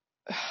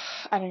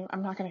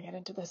I'm not going to get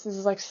into this. This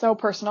is like so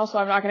personal, so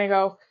I'm not going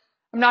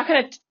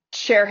to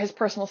share his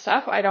personal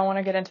stuff. I don't want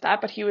to get into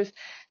that, but he was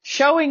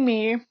showing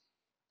me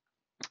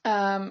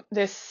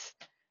this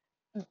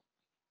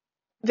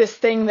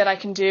thing that I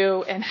can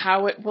do and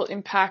how it will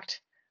impact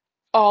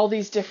all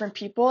these different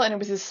people. And it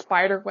was this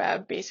spider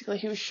web. Basically,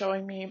 he was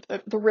showing me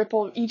the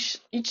ripple of each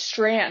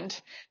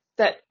strand,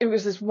 that it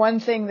was this one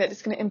thing that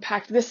is going to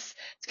impact this.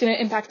 It's going to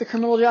impact the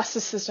criminal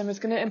justice system. It's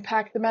going to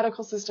impact the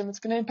medical system. It's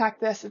going to impact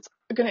this. It's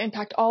going to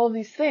impact all of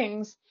these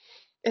things.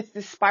 It's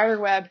this spider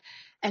web.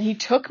 And he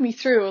took me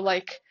through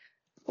like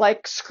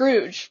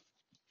Scrooge.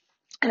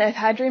 And I've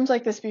had dreams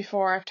like this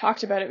before. I've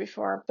talked about it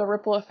before. The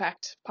Ripple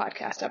Effect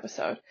podcast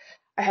episode.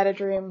 I had a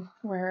dream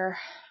where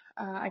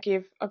I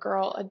gave a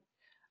girl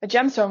a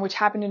gemstone, which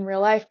happened in real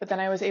life, but then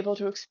I was able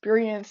to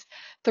experience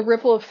the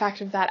ripple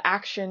effect of that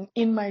action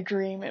in my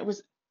dream. It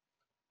was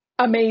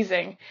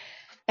amazing.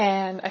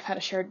 And I've had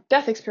a shared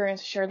death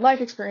experience, a shared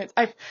life experience.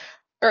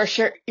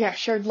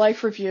 Shared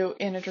life review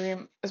in a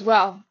dream as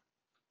well.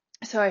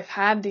 So I've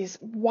had these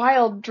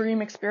wild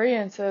dream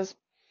experiences,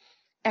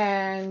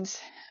 and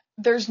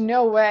there's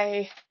no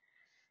way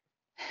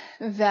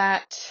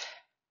that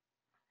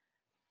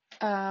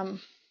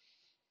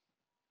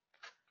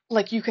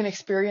like you can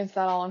experience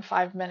that all in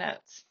 5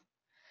 minutes,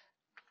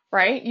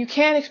 right? You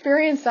can't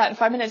experience that in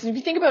 5 minutes. And if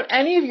you think about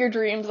any of your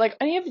dreams, like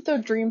any of the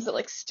dreams that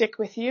like stick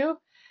with you,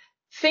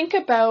 think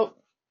about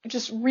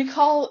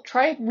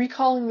try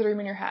recalling the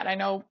dream in your head. I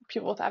know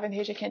people with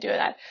aphantasia can't do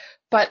that,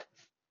 but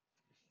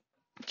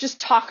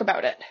just talk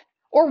about it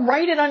or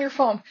write it on your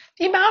phone.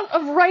 The amount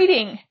of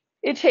writing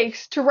it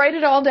takes to write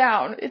it all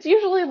down, it's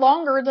usually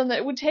longer than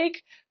it would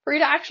take for you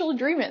to actually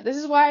dream it. This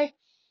is why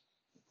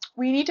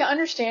we need to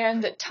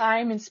understand that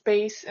time and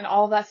space and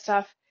all that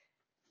stuff,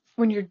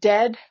 when you're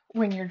dead,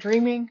 when you're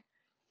dreaming,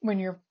 when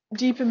you're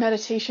deep in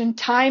meditation,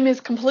 time is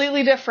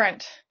completely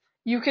different.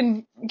 You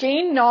can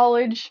gain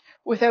knowledge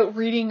without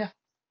reading a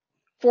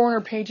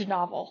 400-page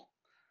novel.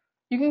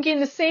 You can gain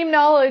the same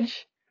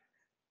knowledge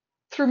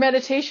through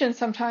meditation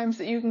sometimes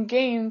that you can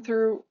gain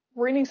through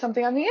reading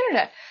something on the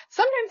internet.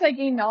 Sometimes I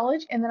gain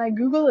knowledge and then I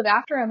Google it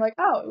after. I'm like,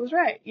 oh, it was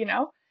right,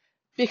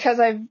 because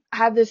I've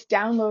had this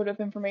download of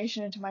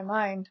information into my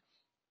mind.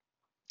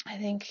 I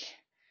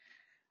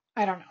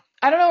don't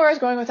know where I was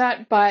going with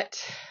that,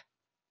 but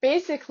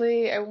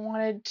basically I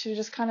wanted to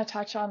just kind of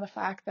touch on the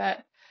fact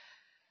that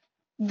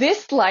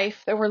this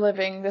life that we're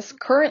living, this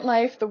current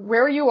life,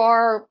 where you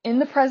are in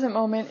the present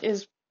moment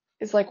is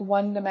like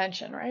one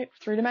dimension, right?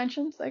 3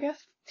 dimensions, I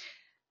guess.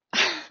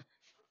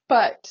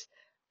 But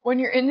when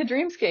you're in the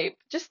dreamscape,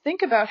 just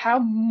think about how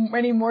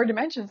many more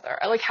dimensions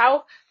there are. Like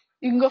how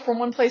you can go from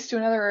one place to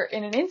another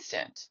in an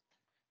instant.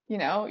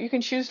 You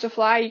can choose to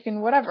fly, you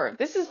can whatever.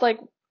 This is like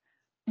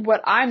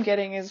what I'm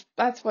getting is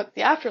that's what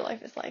the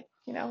afterlife is like.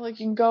 Like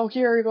you can go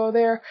here, you go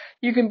there.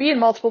 You can be in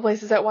multiple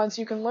places at once.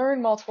 You can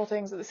learn multiple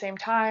things at the same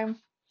time.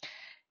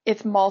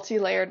 It's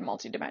multi-layered,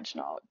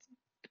 multi-dimensional.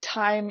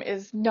 Time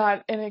is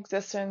not in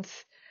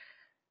existence.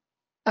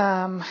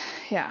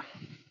 Yeah,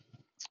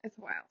 it's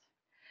wild.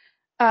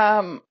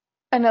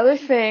 Another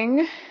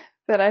thing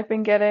that I've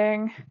been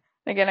getting,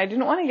 again, I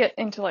didn't want to get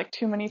into like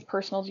too many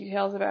personal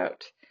details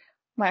about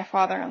my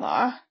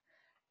father-in-law.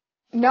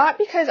 Not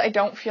because I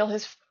don't feel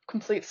his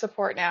complete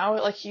support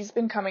now. Like, he's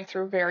been coming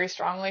through very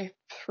strongly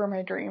through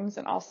my dreams,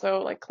 and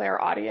also like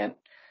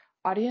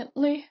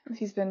audiently.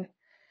 He's been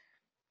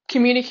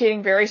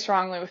communicating very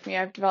strongly with me.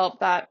 I've developed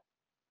that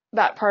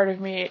part of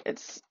me.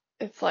 It's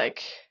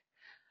like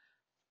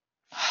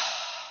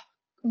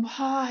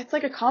it's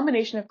like a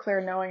combination of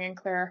clair-knowing and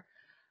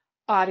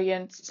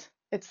clairaudience.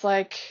 It's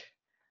like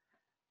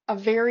a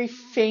very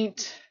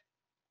faint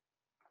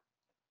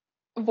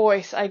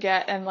voice I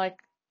get, and like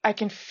I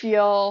can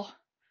feel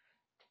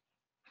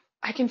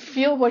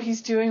what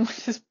he's doing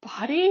with his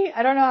body.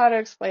 I don't know how to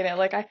explain it.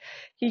 Like,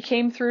 he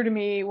came through to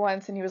me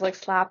once and he was like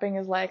slapping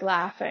his leg,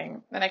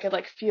 laughing, and I could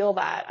like feel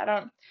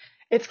that.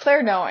 It's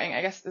clair-knowing,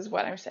 I guess is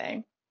what I'm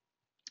saying.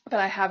 But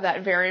I have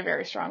that very,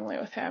 very strongly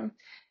with him.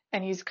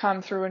 And he's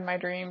come through in my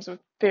dreams with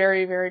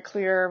very, very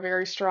clear,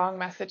 very strong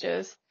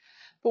messages.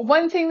 But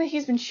one thing that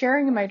he's been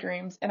sharing in my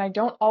dreams, and I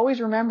don't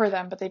always remember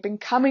them, but they've been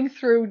coming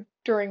through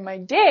during my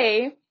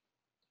day,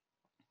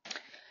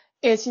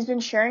 is he's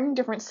been sharing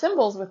different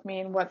symbols with me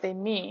and what they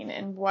mean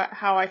and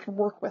how I can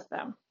work with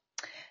them.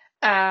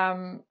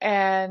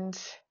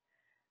 And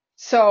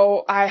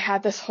so I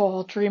had this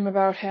whole dream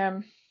about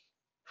him,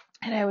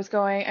 and I was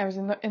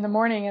in the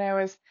morning, and I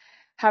was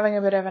having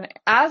a bit of an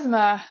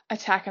asthma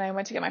attack, and I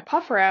went to get my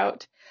puffer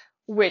out,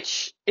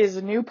 which is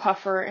a new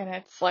puffer, and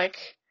it's like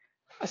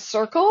a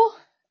circle,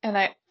 and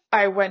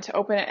I went to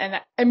open it, and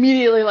I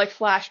immediately like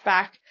flashed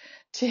back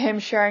to him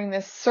sharing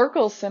this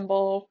circle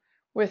symbol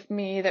with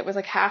me that was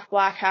like half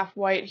black, half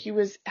white. He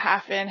was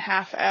half in,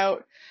 half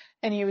out,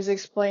 and he was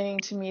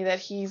explaining to me that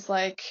he's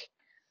like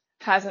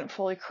hasn't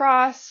fully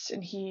crossed,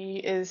 and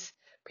he's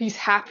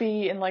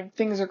happy, and like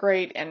things are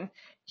great, and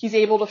he's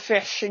able to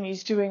fish, and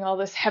he's doing all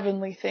this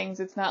heavenly things.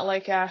 It's not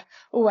like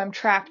I'm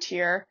trapped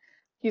here.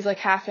 He's like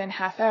half in,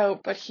 half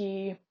out, but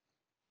he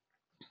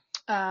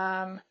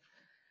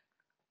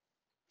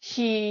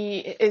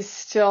is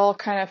still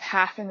kind of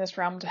half in this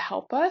realm to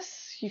help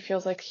us. He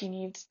feels like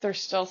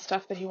there's still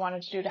stuff that he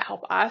wanted to do to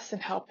help us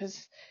and help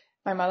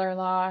my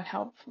mother-in-law and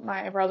help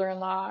my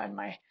brother-in-law and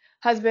my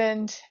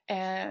husband.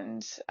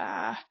 And,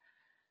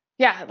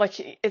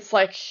 it's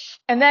like,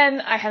 and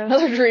then I had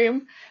another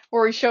dream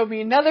where he showed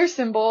me another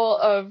symbol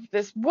of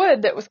this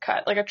wood that was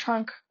cut, like a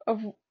trunk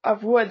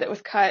of wood that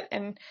was cut.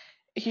 And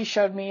he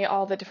showed me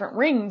all the different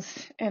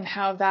rings and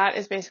how that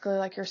is basically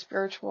like your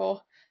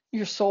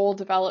soul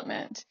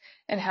development,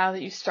 and how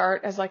that you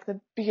start as like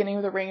the beginning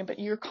of the ring, but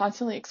you're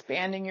constantly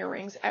expanding your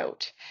rings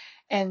out,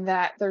 and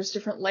that there's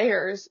different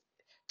layers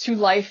to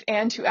life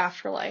and to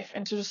afterlife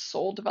and to just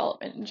soul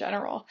development in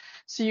general.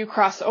 So you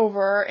cross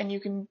over, and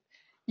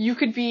you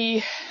could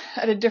be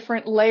at a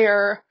different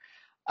layer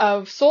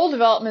of soul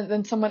development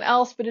than someone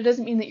else, but it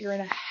doesn't mean that you're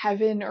in a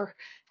heaven or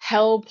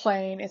hell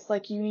plane. It's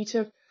like you need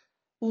to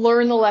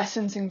learn the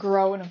lessons and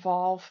grow and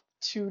evolve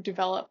to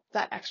develop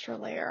that extra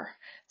layer.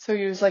 So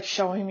he was like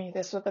showing me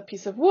this with a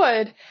piece of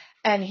wood,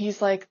 and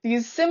he's like,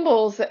 these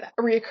symbols that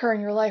reoccur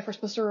in your life are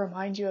supposed to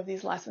remind you of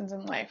these lessons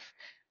in life,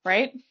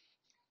 right?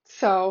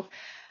 So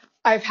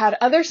I've had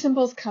other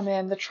symbols come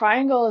in. The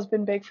triangle has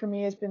been big for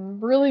me, has been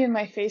really in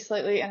my face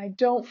lately, and I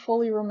don't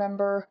fully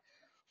remember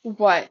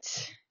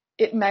what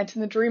it meant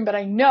in the dream, but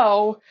I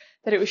know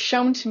that it was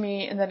shown to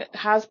me and that it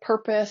has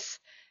purpose,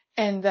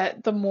 and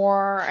that the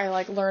more I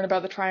like learn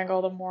about the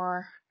triangle, the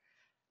more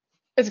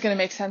it's going to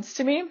make sense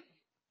to me.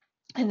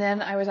 And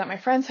then I was at my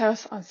friend's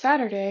house on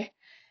Saturday,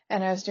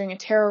 and I was doing a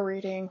tarot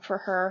reading for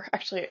her.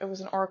 Actually, it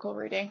was an oracle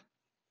reading.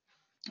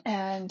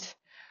 And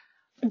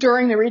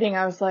during the reading,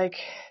 I was like,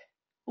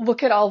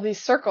 look at all these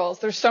circles.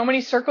 There's so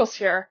many circles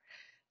here.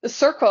 The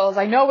circles,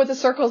 I know what the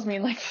circles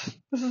mean. Like,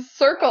 this is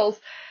circles.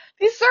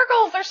 These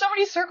circles, there's so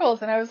many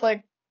circles. And I was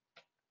like,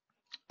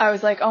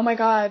 oh my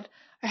God,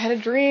 I had a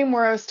dream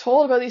where I was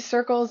told about these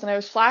circles, and I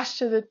was flashed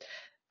to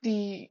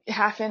the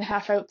half in,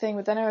 half out thing,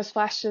 but then I was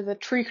flashed to the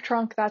tree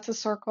trunk. That's a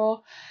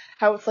circle.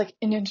 How it's like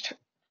an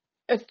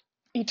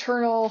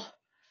eternal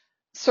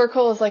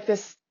circle is like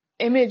this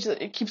image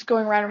that it keeps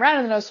going round and round.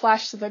 And then I was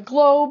flashed to the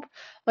globe.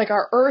 Like,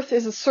 our earth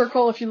is a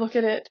circle. If you look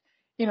at it,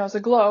 it's a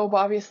globe,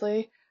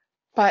 obviously.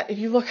 But if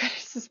you look at it,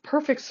 it's this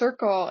perfect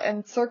circle.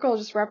 And circle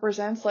just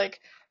represents like,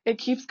 it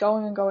keeps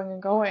going and going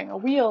and going. A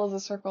wheel is a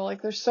circle.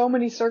 Like, there's so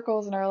many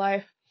circles in our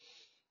life.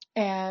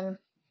 And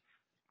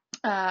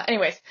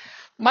anyways,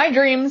 my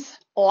dreams,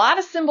 a lot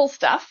of symbol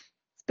stuff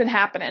has been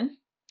happening.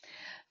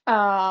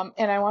 And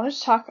I wanted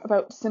to talk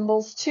about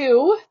symbols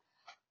too.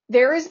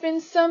 There has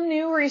been some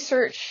new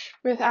research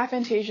with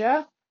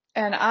aphantasia,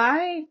 and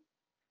I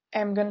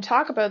am going to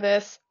talk about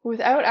this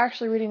without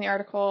actually reading the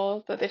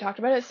article that they talked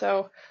about it.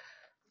 So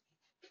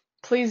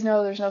please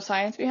know there's no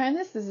science behind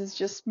this. This is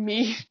just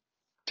me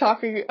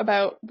talking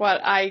about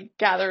what I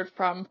gathered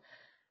from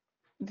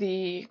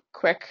the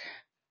quick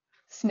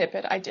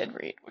snippet I did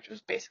read, which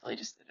was basically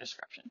just the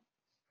description.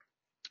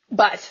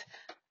 But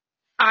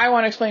I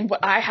want to explain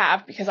what I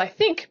have, because I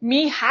think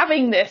me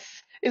having this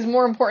is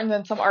more important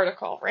than some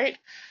article, right?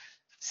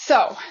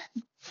 So,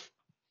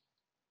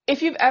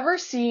 if you've ever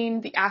seen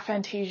the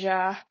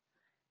aphantasia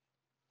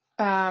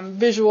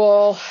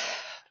visual,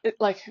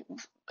 like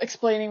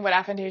explaining what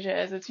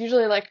aphantasia is. It's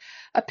usually like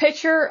a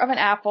picture of an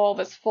apple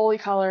that's fully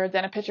colored,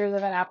 then a picture of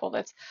an apple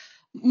that's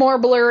more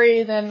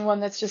blurry than one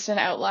that's just an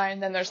outline.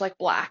 Then there's like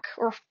black,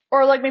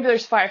 or like maybe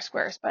there's 5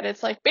 squares, but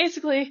it's like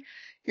basically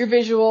your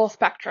visual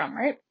spectrum,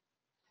 right?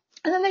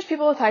 And then there's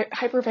people with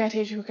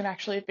hyperphantasia who can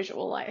actually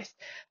visualize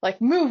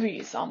like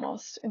movies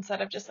almost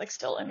instead of just like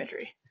still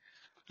imagery,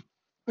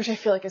 which I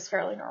feel like is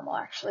fairly normal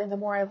actually, the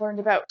more I've learned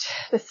about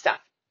this stuff.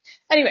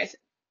 Anyways,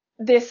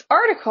 this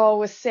article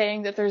was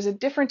saying that there's a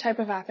different type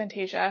of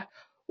aphantasia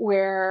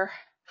where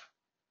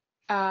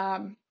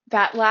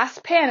that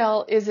last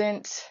panel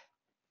isn't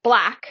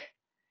black,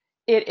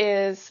 it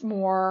is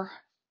more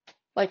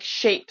like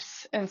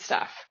shapes and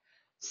stuff.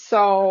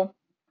 So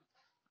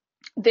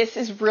this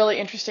is really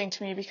interesting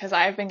to me because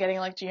I've been getting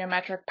like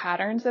geometric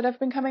patterns that have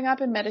been coming up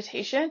in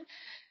meditation,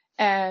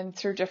 and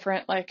through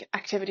different like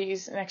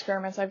activities and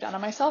experiments I've done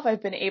on myself,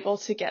 I've been able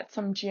to get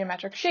some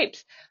geometric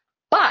shapes,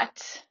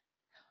 but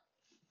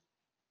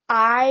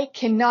I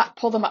cannot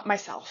pull them up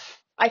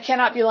myself. I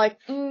cannot be like,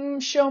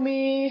 show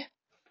me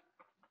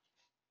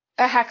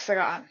a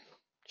hexagon.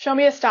 Show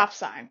me a stop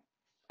sign.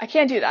 I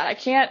can't do that. I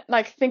can't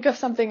like think of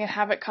something and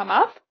have it come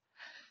up.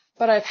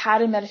 But I've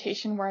had in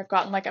meditation where I've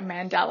gotten like a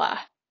mandala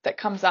that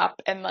comes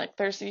up and like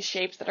there's these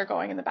shapes that are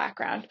going in the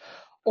background,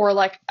 or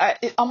like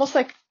almost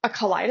like a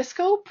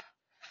kaleidoscope.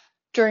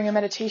 During a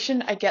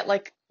meditation, I get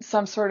like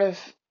some sort of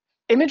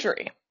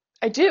imagery.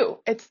 I do.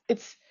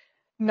 It's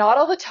not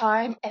all the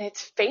time, and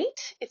it's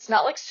faint. It's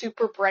not like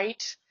super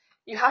bright.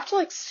 You have to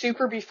like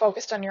super be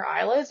focused on your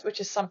eyelids,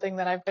 which is something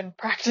that I've been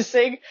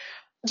practicing,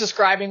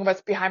 describing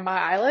what's behind my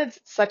eyelids.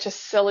 It's such a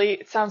silly,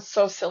 it sounds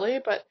so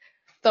silly, but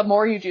the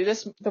more you do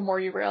this, the more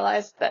you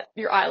realize that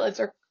your eyelids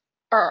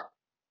are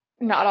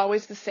not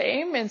always the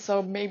same. And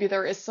so maybe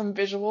there is some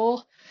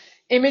visual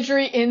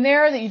imagery in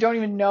there that you don't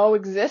even know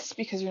exists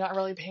because you're not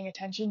really paying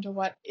attention to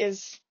what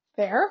is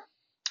there.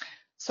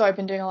 So I've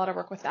been doing a lot of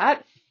work with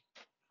that.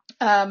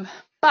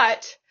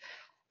 But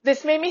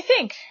this made me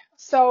think.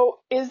 So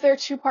is there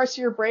 2 parts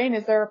of your brain?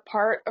 Is there a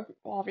part of,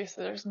 well,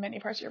 obviously there's many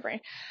parts of your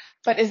brain,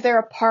 but is there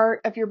a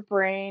part of your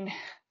brain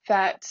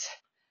that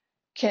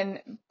can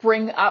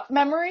bring up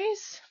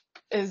memories?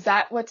 Is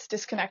that what's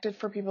disconnected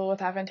for people with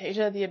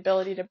aphantasia? The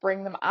ability to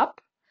bring them up,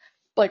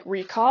 like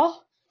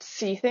recall,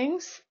 see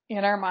things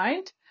in our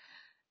mind?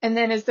 And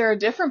then is there a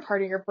different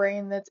part of your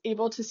brain that's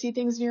able to see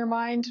things in your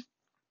mind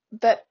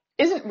that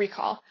isn't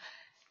recall?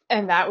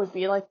 And that would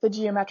be like the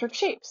geometric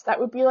shapes. That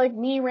would be like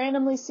me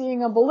randomly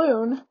seeing a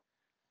balloon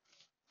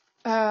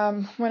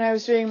when I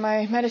was doing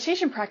my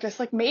meditation practice.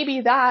 Like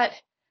maybe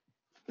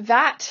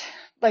that's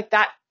like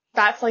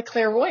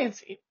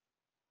clairvoyancy.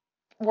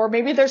 Or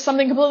maybe there's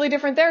something completely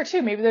different there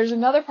too. Maybe there's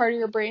another part of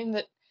your brain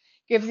that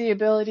gives the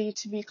ability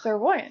to be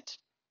clairvoyant.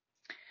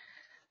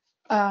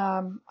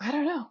 I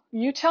don't know.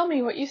 You tell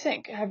me what you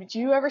think. Do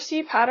you ever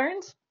see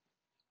patterns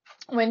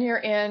when you're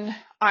in,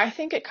 I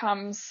think it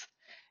comes,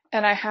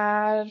 and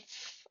I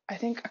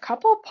think a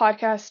couple of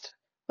podcast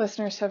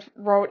listeners have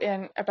wrote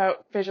in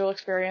about visual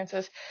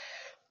experiences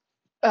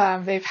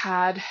they've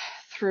had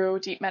through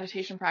deep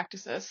meditation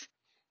practices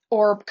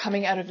or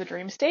coming out of the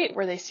dream state,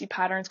 where they see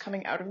patterns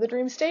coming out of the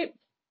dream state.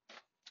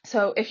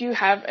 So if you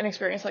have an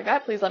experience like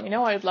that, please let me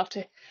know. I'd love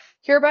to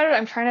hear about it.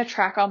 I'm trying to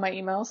track all my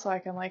emails so I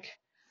can like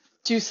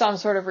do some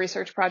sort of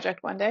research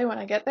project one day when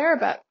I get there.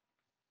 But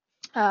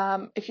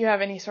if you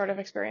have any sort of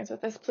experience with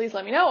this, please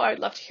let me know. I would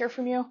love to hear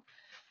from you.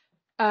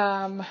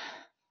 But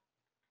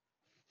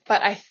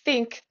I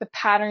think the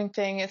pattern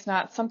thing is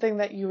not something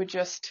that you would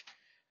just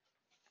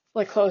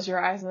like close your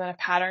eyes and then a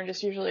pattern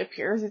just usually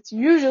appears. It's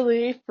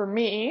usually, for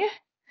me,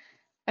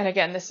 and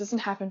again, this doesn't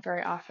happen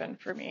very often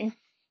for me,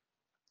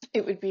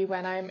 it would be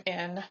when I'm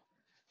in,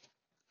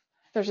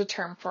 there's a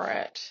term for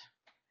it,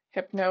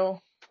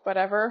 hypno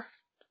whatever.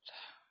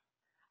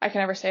 I can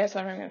never say it, so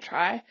I'm not going to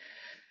try.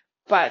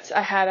 But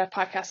I had a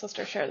podcast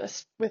listener share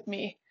this with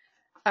me,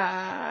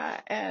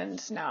 and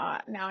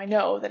now I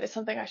know that it's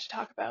something I should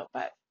talk about.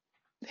 But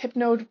I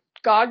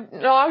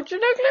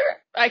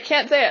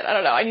can't say it. I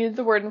don't know. I need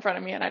the word in front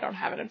of me, and I don't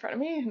have it in front of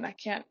me, and I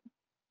can't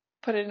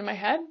put it in my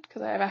head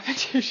because I have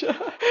aphantasia.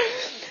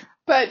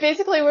 But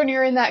basically, when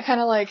you're in that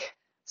kind of like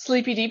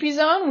sleepy deepy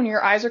zone, when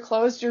your eyes are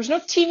closed, there's no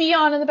TV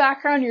on in the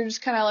background. You're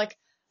just kind of like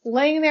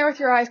laying there with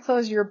your eyes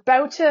closed. You're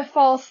about to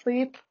fall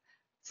asleep.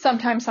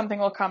 Sometimes something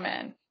will come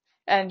in.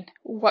 And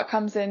what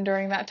comes in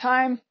during that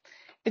time,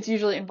 it's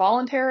usually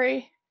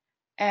involuntary.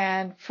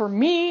 And for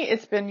me,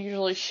 it's been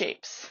usually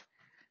shapes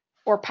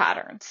or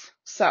patterns.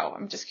 So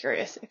I'm just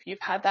curious if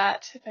you've had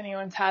that, if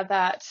anyone's had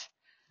that.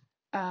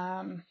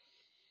 Yeah.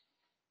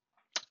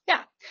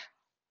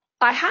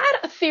 I had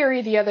a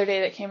theory the other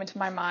day that came into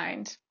my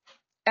mind.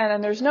 And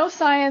then there's no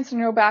science and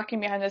no backing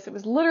behind this. It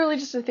was literally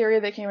just a theory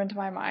that came into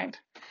my mind.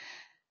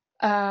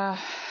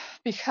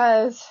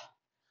 Because,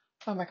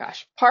 oh my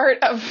gosh, part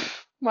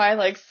of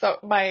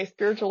my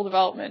spiritual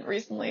development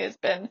recently has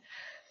been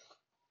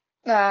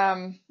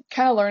kind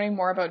of learning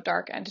more about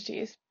dark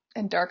entities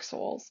and dark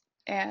souls,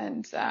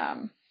 and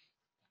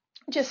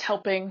just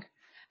helping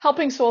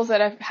helping souls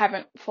that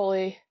haven't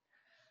fully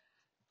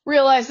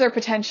realized their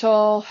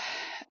potential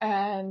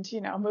and,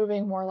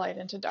 moving more light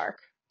into dark,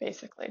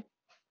 basically.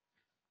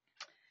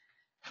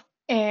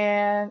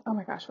 And, oh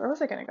my gosh, where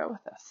was I going to go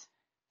with this?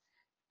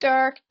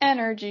 Dark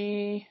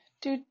energy.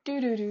 I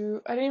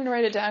didn't even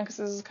write it down because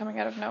this is coming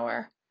out of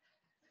nowhere.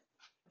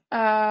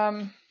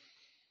 Oh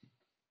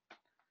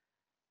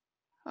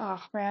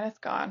man, it's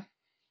gone.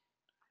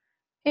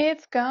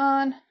 It's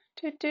gone.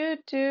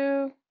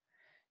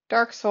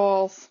 Dark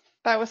souls.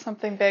 That was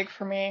something big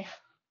for me.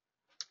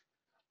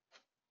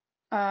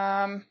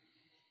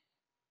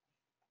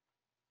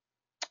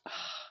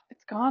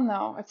 It's gone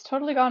though. It's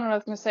totally gone what I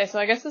was going to say. So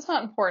I guess it's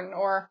not important,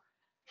 or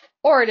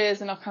it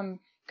is, and it'll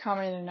come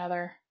in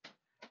another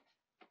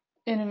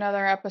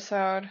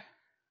episode.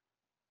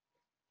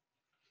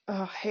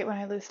 Oh, I hate when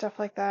I lose stuff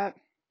like that.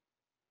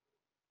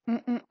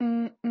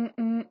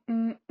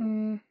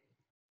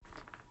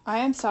 I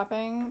am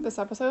stopping this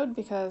episode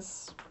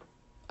because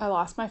I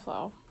lost my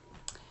flow.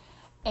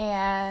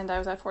 And I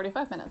was at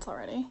 45 minutes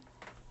already.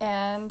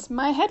 And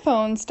my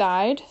headphones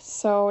died,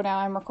 so now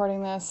I'm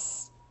recording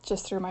this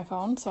just through my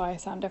phone, so I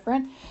sound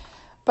different.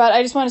 But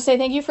I just want to say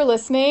thank you for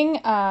listening.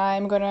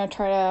 I'm going to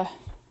try to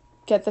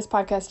get this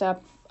podcast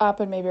up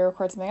and maybe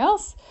record something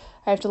else.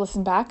 I have to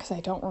listen back because I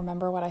don't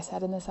remember what I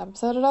said in this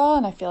episode at all,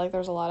 and I feel like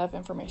there's a lot of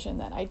information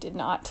that I did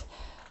not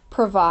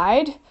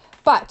provide.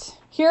 But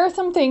here are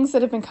some things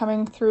that have been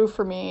coming through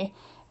for me,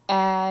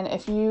 and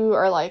if you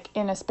are like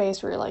in a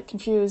space where you're like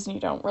confused and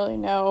you don't really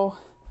know,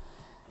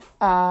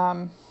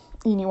 and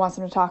you want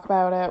someone to talk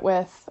about it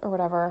with or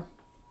whatever,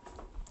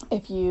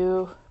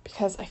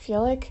 because I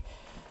feel like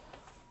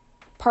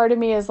part of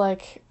me is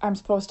like, I'm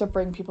supposed to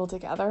bring people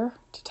together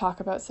to talk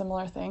about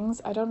similar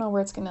things. I don't know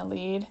where it's going to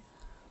lead,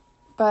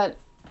 but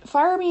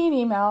fire me an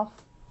email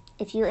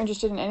if you're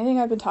interested in anything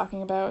I've been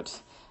talking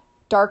about.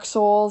 Dark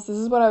souls, this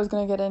is what I was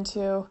going to get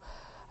into,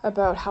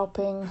 about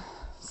helping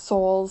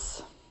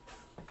souls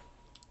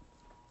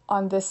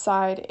on this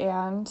side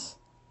and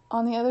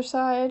on the other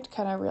side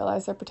kind of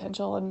realize their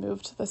potential and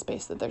move to the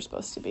space that they're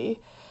supposed to be.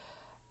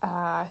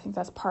 I think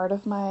that's part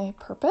of my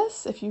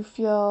purpose. If you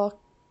feel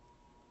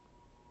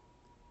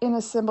in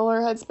a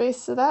similar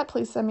headspace to that,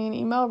 please send me an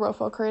email,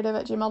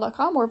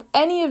 rofocreative@gmail.com, or if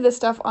any of this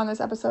stuff on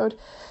this episode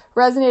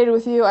resonated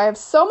with you. I have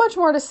so much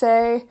more to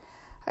say.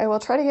 I will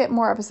try to get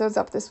more episodes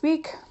up this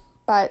week,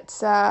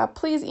 but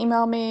please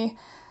email me.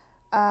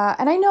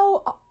 And I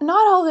know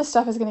not all this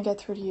stuff is going to get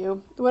through to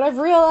you. What I've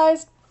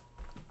realized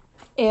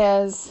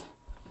is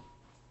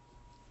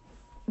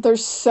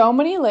there's so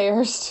many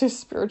layers to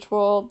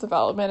spiritual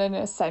development and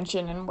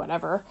ascension and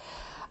whatever.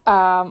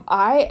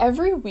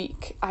 Every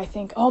week I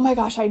think, oh my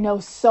gosh, I know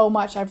so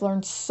much. I've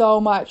learned so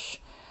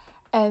much.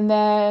 And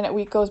then a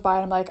week goes by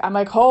and I'm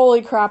like,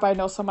 holy crap, I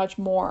know so much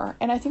more.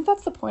 And I think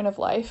that's the point of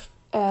life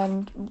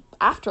and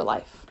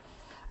afterlife.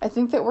 I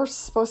think that we're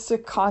supposed to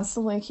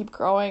constantly keep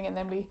growing, and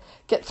then we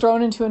get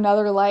thrown into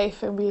another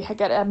life and we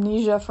get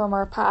amnesia from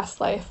our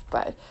past life.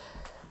 But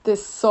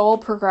this soul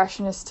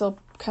progression is still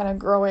kind of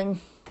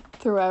growing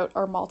throughout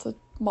our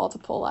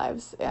multiple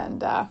lives.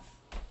 And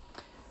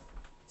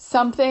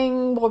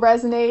something will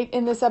resonate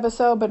in this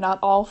episode, but not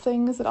all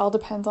things. It all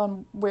depends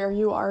on where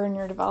you are in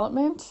your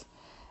development.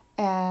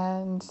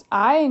 And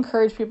I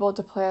encourage people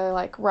to play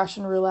like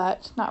Russian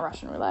roulette, not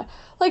Russian roulette,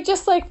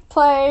 just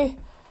play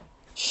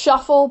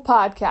shuffle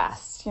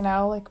podcasts,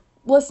 like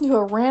listen to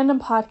a random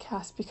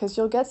podcast, because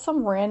you'll get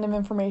some random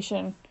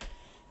information.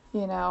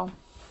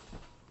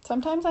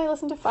 Sometimes I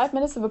listen to 5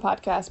 minutes of a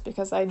podcast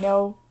because I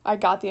know I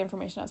got the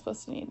information I was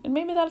supposed to need. And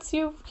maybe that's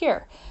you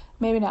here.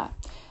 Maybe not.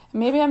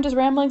 Maybe I'm just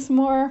rambling some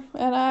more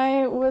and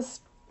I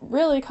was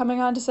really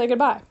coming on to say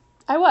goodbye.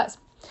 I was.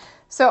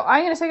 So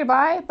I'm going to say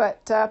goodbye,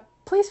 but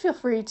please feel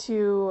free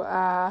to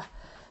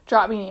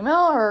drop me an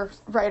email or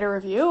write a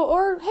review,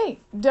 or, hey,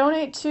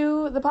 donate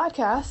to the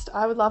podcast.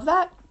 I would love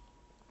that.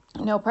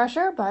 No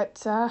pressure,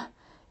 but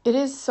it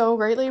is so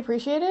greatly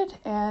appreciated.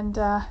 And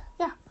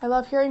yeah, I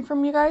love hearing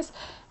from you guys.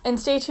 And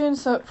stay tuned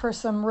for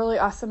some really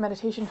awesome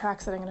meditation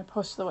tracks that I'm going to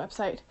post to the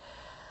website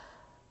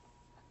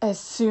as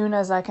soon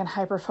as I can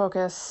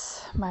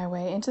hyper-focus my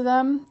way into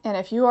them. And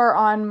if you are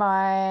on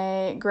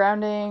my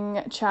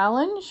grounding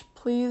challenge,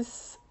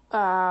 please,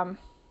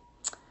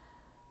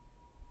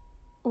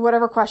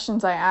 whatever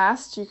questions I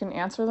asked, you can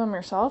answer them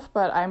yourself,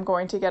 but I'm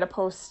going to get a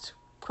post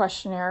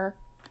questionnaire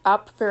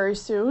up very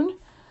soon.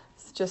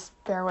 So just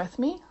bear with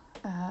me.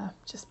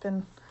 Just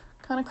been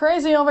kind of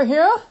crazy over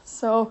here.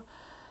 So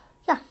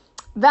yeah,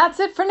 that's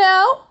it for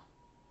now.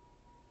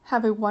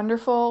 Have a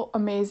wonderful,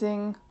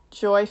 amazing,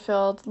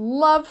 joy-filled,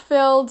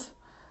 love-filled,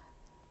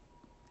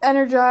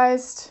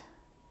 energized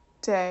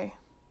day.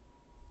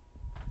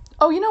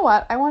 Oh, you know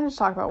what? I wanted to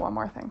talk about one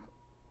more thing.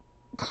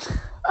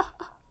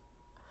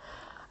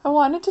 I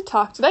wanted to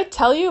talk. Did I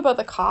tell you about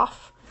the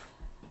cough?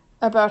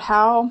 About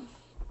how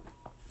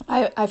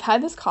I've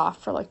had this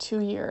cough for like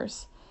 2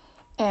 years.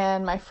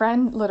 And my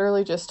friend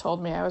literally just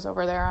told me, I was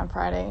over there on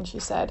Friday, and she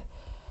said,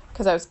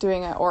 because I was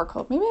doing an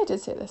oracle. Maybe I did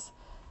say this.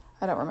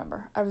 I don't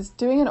remember. I was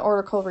doing an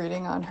oracle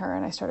reading on her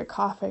and I started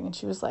coughing and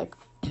she was like,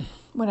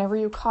 whenever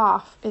you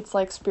cough, it's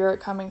like spirit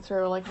coming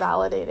through, like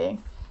validating.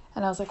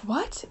 And I was like,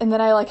 what? And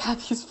then I like had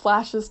these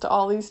flashes to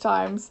all these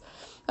times.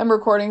 I'm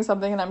recording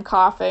something and I'm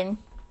coughing.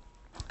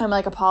 I'm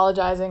like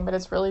apologizing, but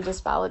it's really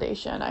just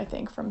validation, I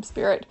think, from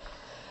spirit.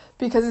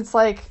 Because it's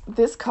like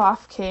this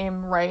cough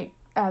came right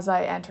as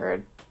I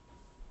entered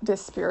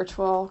this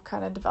spiritual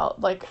kind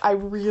of like I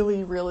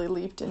really, really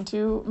leaped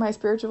into my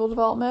spiritual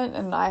development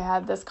and I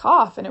had this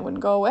cough and it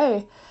wouldn't go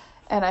away.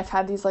 And I've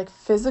had these like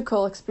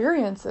physical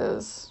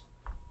experiences,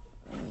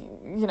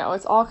 you know,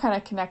 it's all kind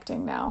of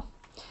connecting now.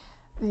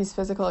 These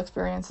physical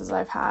experiences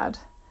I've had,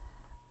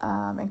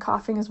 and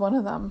coughing is one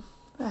of them.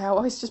 I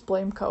always just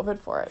blame COVID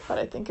for it, but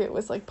I think it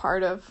was like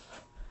part of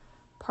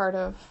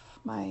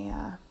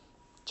my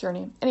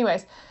journey.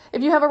 Anyways,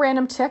 if you have a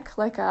random tick,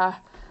 like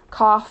a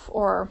cough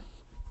or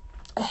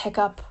a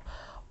hiccup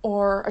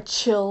or a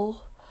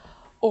chill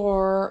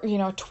or, you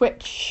know,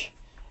 twitch,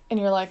 and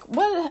you're like,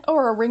 what,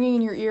 or a ringing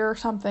in your ear or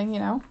something, you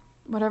know,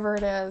 whatever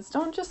it is,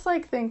 don't just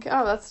like think,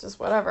 oh, that's just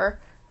whatever.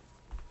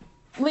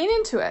 Lean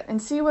into it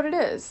and see what it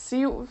is.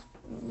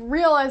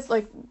 Realize,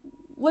 like,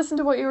 listen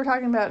to what you were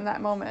talking about in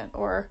that moment,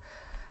 or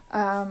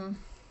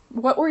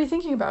what were you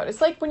thinking about? It's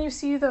like when you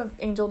see the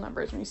angel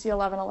numbers, when you see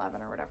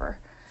 1111 or whatever.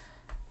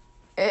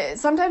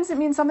 Sometimes it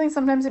means something,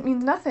 sometimes it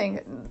means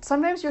nothing.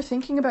 Sometimes you're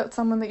thinking about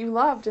someone that you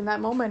loved in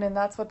that moment, and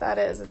that's what that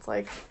is. It's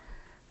like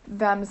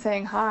them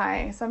saying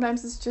hi.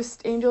 Sometimes it's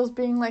just angels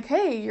being like,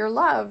 hey, you're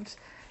loved.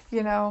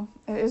 You know,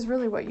 it is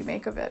really what you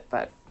make of it.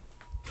 But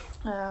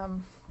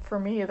for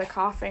me, the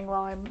coughing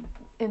while I'm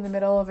in the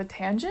middle of a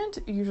tangent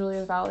usually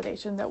is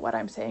validation that what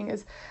I'm saying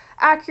is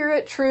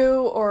accurate,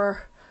 true,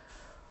 or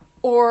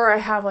I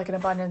have like an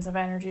abundance of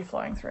energy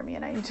flowing through me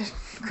and I need to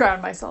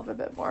ground myself a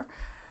bit more.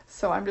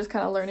 So I'm just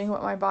kind of learning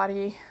what my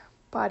body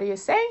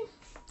is saying.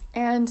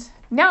 And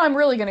now I'm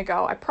really going to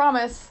go. I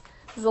promise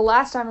this is the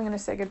last time I'm going to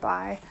say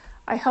goodbye.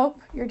 I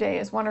hope your day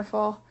is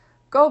wonderful.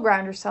 Go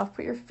ground yourself.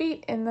 Put your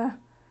feet in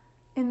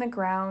the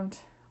ground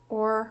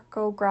or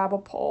go grab a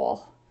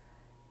pole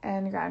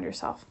and ground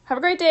yourself. Have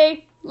a great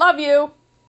day. Love you.